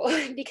 non-negotiable,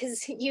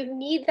 because you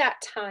need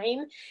that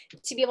time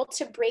to be able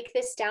to break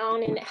this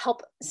down and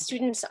help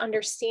students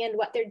understand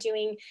what they're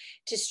doing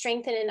to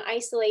strengthen and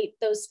isolate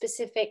those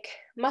specific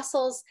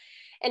muscles.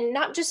 And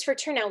not just for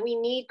turnout, we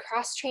need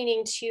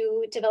cross-training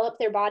to develop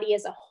their body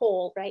as a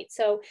whole, right?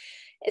 So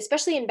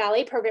especially in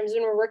ballet programs,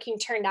 when we're working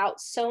turned out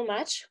so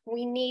much,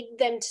 we need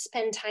them to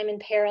spend time in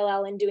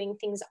parallel and doing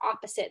things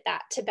opposite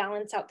that to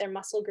balance out their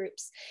muscle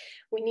groups.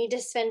 We need to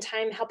spend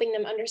time helping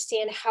them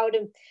understand how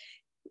to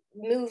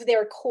move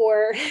their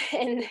core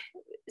and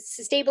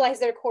stabilize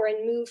their core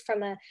and move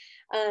from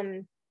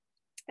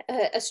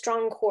a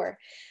strong core,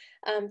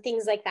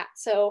 things like that.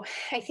 So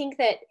I think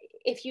that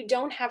if you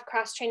don't have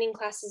cross-training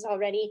classes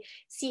already,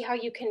 see how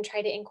you can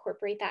try to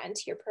incorporate that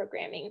into your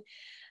programming.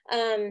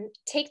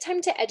 Take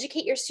time to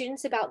educate your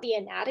students about the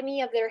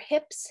anatomy of their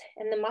hips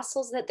and the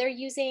muscles that they're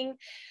using.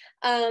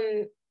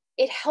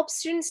 It helps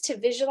students to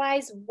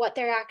visualize what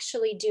they're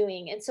actually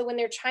doing. And so when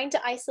they're trying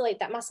to isolate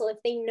that muscle, if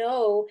they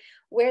know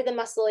where the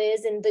muscle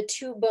is and the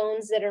two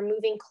bones that are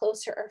moving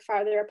closer or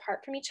farther apart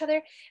from each other,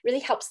 it really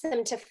helps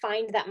them to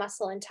find that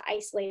muscle and to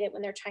isolate it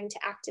when they're trying to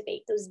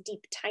activate those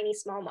deep, tiny,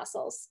 small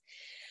muscles.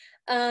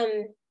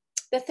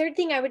 The third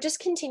thing, I would just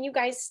continue,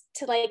 guys,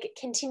 to like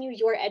continue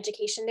your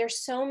education.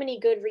 There's so many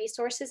good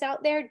resources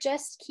out there.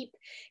 Just keep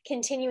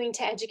continuing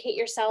to educate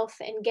yourself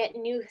and get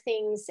new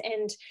things.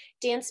 And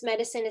dance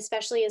medicine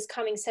especially is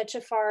coming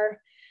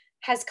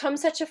has come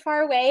such a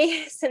far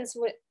way since,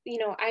 you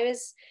know, I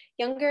was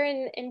younger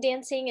in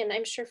dancing, and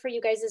I'm sure for you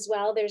guys as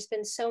well. There's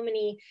been so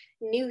many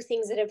new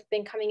things that have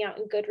been coming out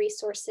and good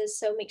resources.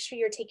 So make sure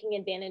you're taking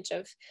advantage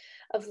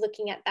of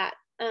looking at that.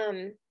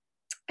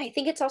 I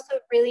think it's also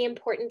really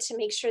important to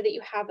make sure that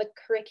you have a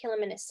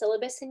curriculum and a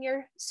syllabus in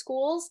your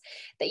schools,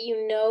 that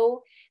you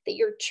know that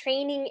you're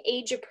training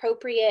age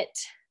appropriate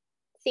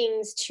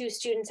things to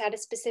students at a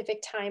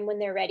specific time when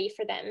they're ready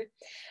for them.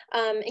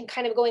 And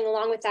kind of going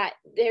along with that,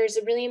 there's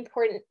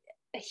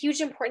a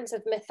huge importance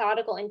of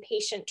methodical and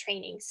patient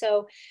training.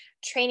 So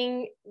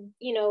training,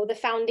 you know, the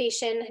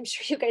foundation, I'm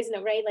sure you guys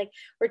know, right? Like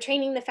we're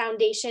training the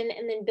foundation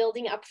and then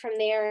building up from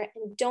there.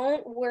 And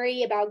don't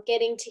worry about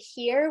getting to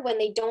here when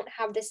they don't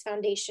have this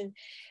foundation.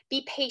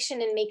 Be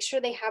patient and make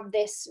sure they have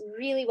this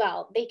really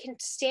well. They can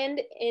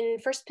stand in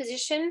first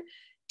position,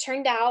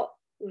 turned out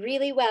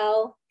really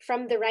well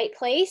from the right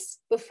place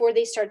before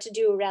they start to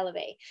do a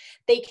releve.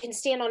 They can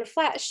stand on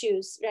flat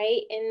shoes,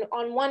 right? And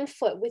on one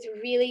foot with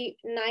really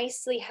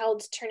nicely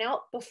held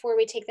turnout before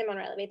we take them on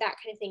releve, that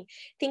kind of thing.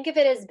 Think of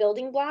it as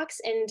building blocks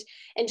and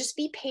just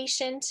be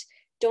patient.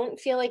 Don't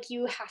feel like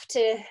you have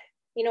to,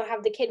 you know,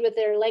 have the kid with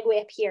their leg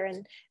way up here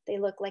and they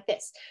look like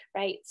this,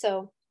 right?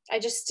 So I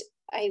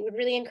would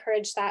really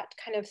encourage that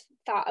kind of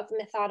thought of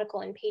methodical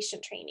and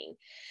patient training.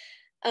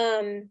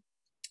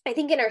 I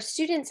think in our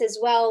students as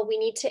well, we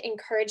need to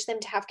encourage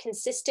them to have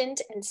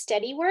consistent and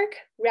steady work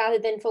rather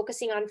than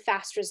focusing on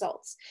fast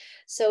results.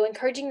 So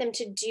encouraging them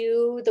to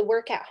do the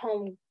work at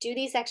home, do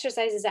these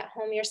exercises at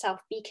home yourself,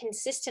 be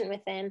consistent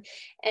with them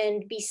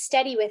and be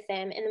steady with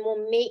them, and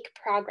we'll make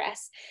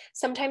progress.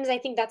 Sometimes I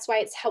think that's why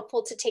it's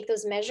helpful to take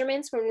those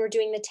measurements when we're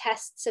doing the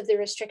tests of the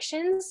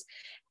restrictions.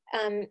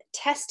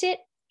 Test it,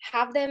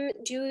 have them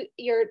do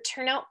your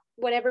turnout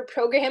whatever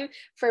program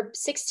for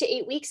 6 to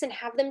 8 weeks and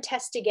have them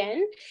test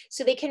again,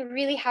 so they can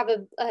really have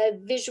a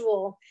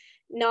visual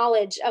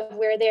knowledge of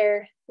where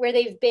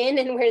they've been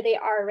and where they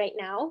are right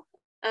now.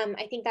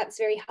 I think that's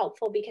very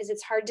helpful because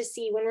it's hard to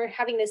see when we're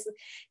having this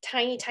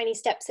tiny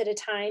steps at a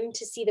time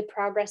to see the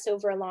progress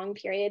over a long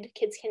period.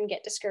 Kids can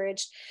get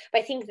discouraged, but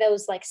I think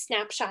those like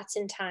snapshots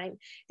in time,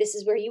 this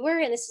is where you were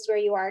and this is where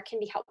you are,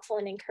 can be helpful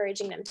in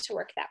encouraging them to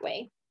work that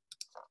way.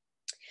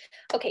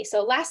 Okay,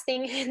 so last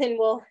thing, and then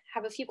we'll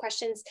have a few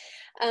questions.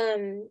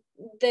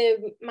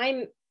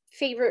 My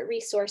favorite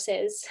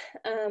resources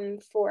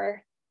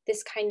for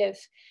this kind of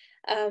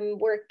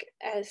work,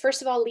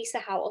 first of all, Lisa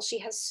Howell. She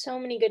has so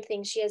many good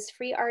things. She has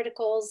free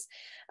articles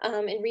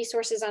and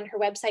resources on her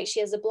website. She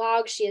has a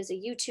blog. She has a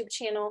YouTube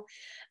channel.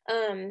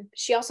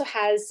 She also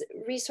has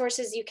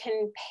resources you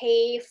can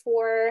pay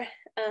for.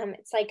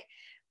 It's like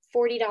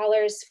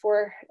 $40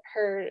 for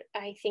her,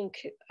 I think.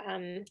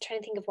 Trying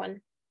to think of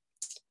one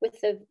with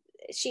the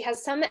she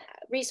has some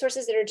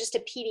resources that are just a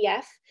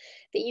PDF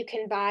that you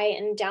can buy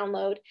and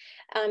download.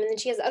 And then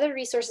she has other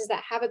resources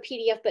that have a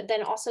PDF, but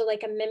then also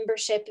like a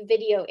membership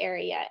video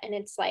area. And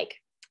it's like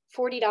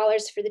 $40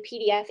 for the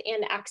PDF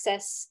and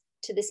access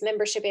to this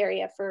membership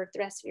area for the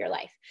rest of your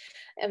life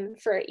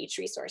for each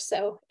resource.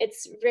 So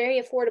it's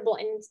very affordable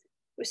and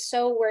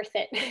so worth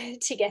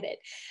it to get it.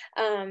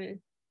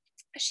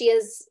 She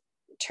has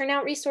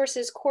turnout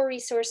resources, core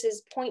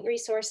resources, point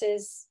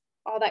resources,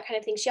 all that kind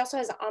of thing. She also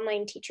has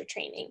online teacher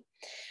training.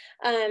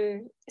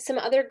 Some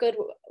other good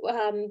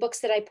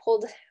books that I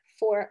pulled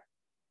for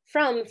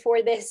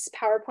this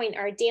PowerPoint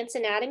are Dance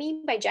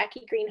Anatomy by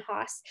Jackie Green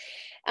Haas.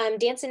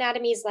 Dance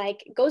Anatomy is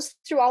like, goes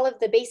through all of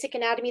the basic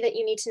anatomy that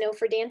you need to know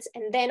for dance,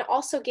 and then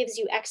also gives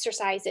you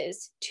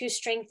exercises to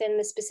strengthen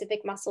the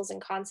specific muscles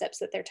and concepts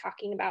that they're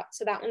talking about.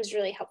 So that one's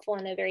really helpful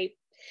in a very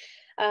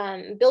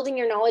building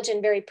your knowledge in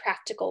a very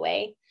practical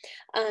way.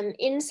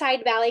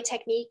 Inside Ballet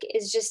Technique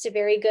is just a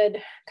very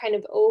good kind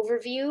of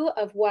overview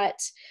of what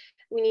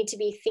we need to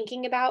be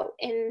thinking about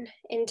in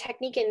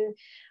technique in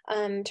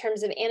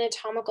terms of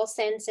anatomical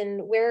sense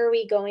and where are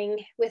we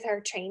going with our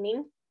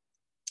training.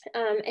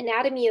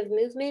 Anatomy of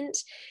Movement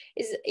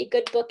is a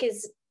good book,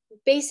 is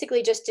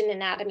basically just an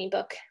anatomy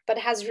book, but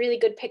it has really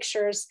good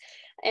pictures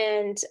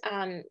and,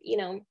 you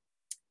know,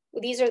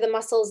 these are the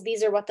muscles,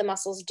 these are what the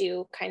muscles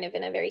do, kind of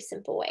in a very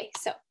simple way.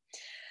 So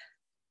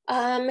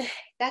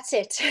that's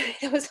it.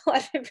 That was a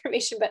lot of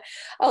information, but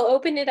I'll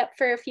open it up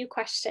for a few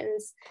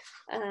questions.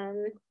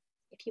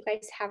 If you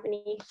guys have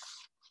any,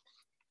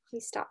 let me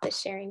stop the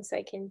sharing so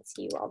I can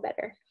see you all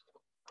better.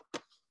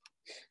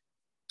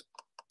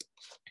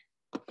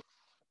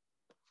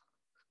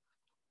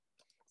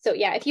 So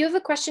yeah, if you have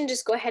a question,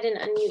 just go ahead and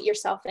unmute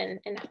yourself and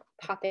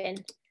pop in.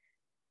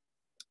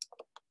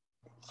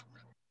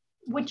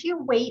 Would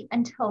you wait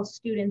until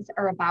students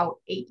are about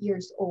 8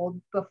 years old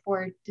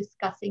before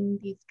discussing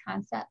these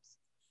concepts?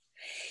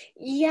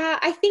 Yeah,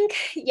 I think,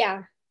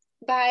 yeah,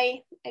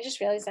 I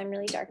just realized I'm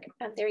really dark.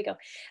 There we go.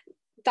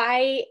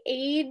 By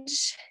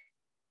age,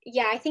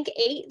 yeah, I think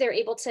 8, they're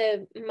able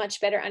to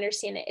much better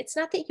understand it. It's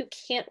not that you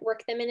can't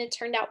work them in a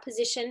turned out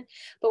position,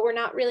 but we're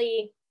not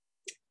really,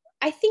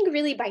 I think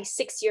really by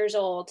 6 years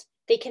old,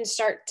 they can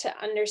start to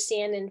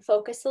understand and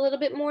focus a little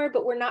bit more,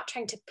 but we're not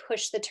trying to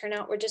push the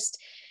turnout. We're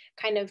just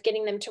kind of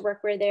getting them to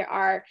work where there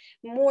are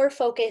more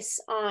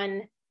focus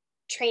on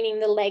training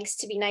the legs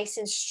to be nice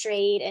and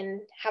straight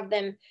and have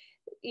them,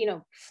 you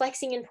know,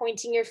 flexing and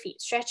pointing your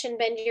feet, stretch and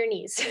bend your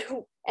knees,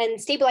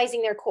 and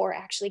stabilizing their core,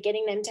 actually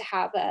getting them to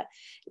have a,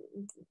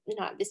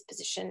 not this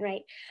position,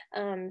 right?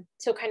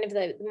 So kind of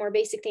the more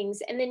basic things.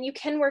 And then you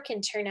can work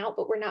in turnout,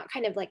 but we're not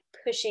kind of like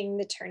pushing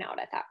the turnout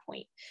at that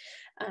point.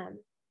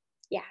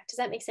 Yeah, does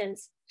that make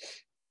sense?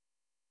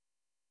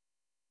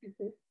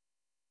 Mm-hmm.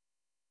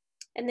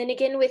 And then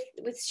again, with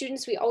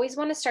students, we always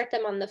want to start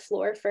them on the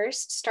floor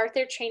first, start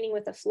their training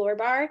with a floor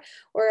bar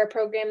or a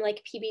program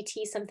like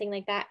PBT, something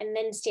like that, and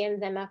then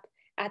stand them up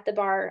at the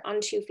bar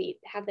on 2 feet,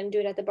 have them do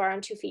it at the bar on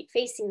 2 feet,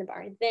 facing the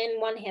bar, then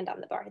one hand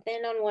on the bar,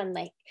 then on one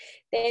leg,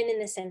 then in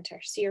the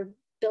center. So you're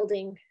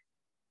building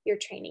your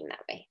training that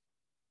way.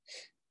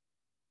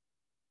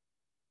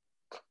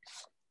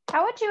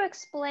 How would you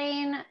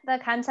explain the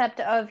concept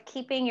of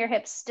keeping your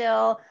hips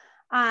still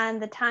on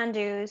the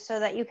tendu so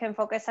that you can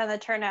focus on the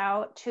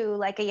turnout to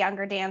like a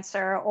younger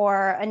dancer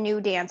or a new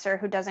dancer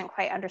who doesn't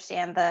quite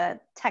understand the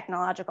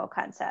technological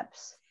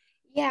concepts?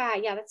 Yeah,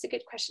 that's a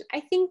good question. I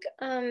think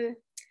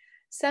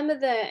some of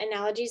the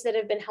analogies that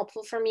have been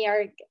helpful for me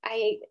are,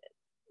 I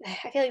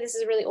feel like this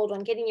is a really old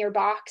one, getting your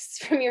box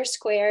from your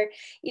square,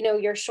 you know,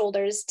 your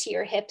shoulders to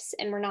your hips,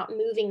 and we're not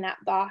moving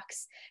that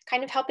box,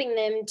 kind of helping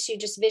them to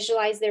just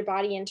visualize their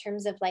body in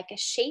terms of like a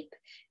shape,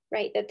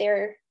 right, that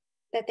they're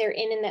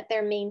in and that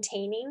they're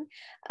maintaining.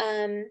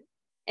 And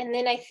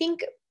then I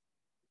think,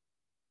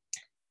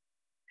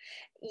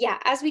 yeah,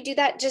 as we do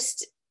that,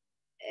 just,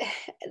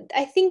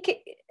 I think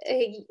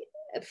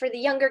for the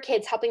younger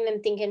kids, helping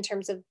them think in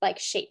terms of like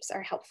shapes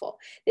are helpful.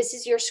 This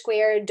is your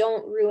square,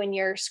 don't ruin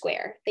your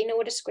square. They know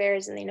what a square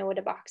is and they know what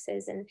a box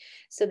is. And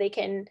so they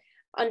can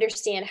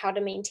understand how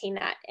to maintain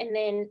that. And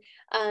then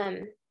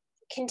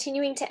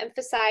continuing to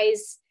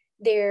emphasize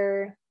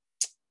their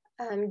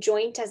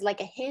joint as like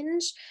a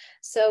hinge.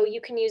 So you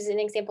can use an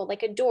example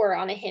like a door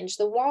on a hinge.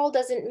 The wall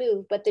doesn't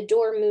move, but the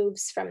door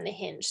moves from the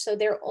hinge. So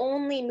they're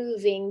only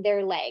moving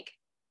their leg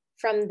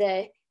from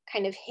the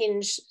kind of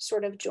hinge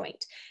sort of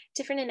joint.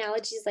 Different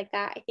analogies like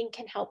that, I think,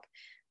 can help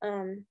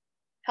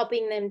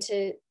helping them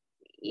to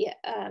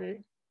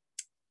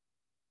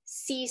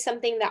see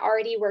something that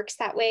already works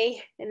that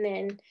way and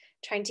then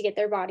trying to get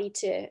their body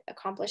to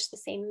accomplish the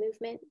same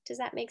movement. Does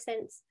that make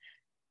sense?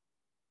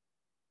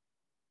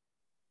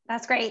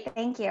 That's great.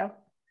 Thank you. All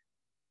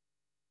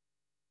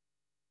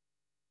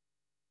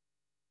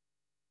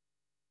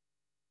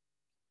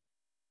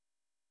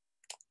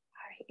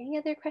right. Any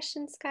other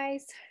questions,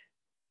 guys?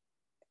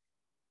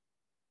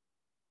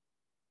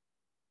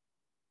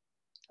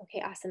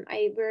 Okay, awesome.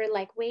 We're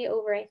like way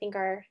over, I think,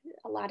 our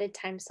allotted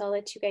time, so I'll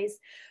let you guys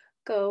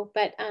go.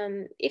 But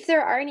if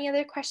there are any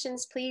other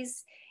questions,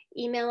 please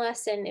email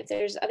us. And if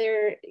there's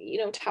other,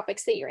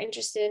 topics that you're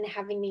interested in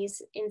having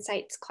these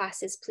insights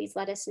classes, please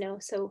let us know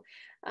so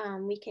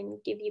we can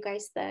give you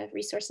guys the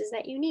resources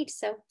that you need.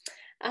 So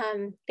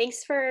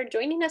thanks for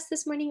joining us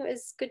this morning. It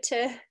was good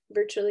to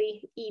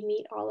virtually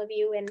meet all of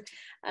you,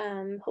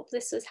 and hope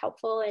this was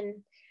helpful, and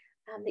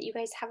that you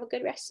guys have a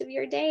good rest of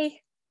your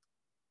day.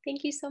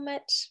 Thank you so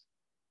much.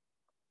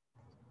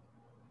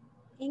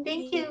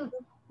 Thank you.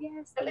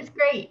 Yes. That was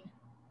great.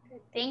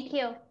 Thank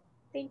you.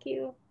 Thank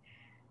you.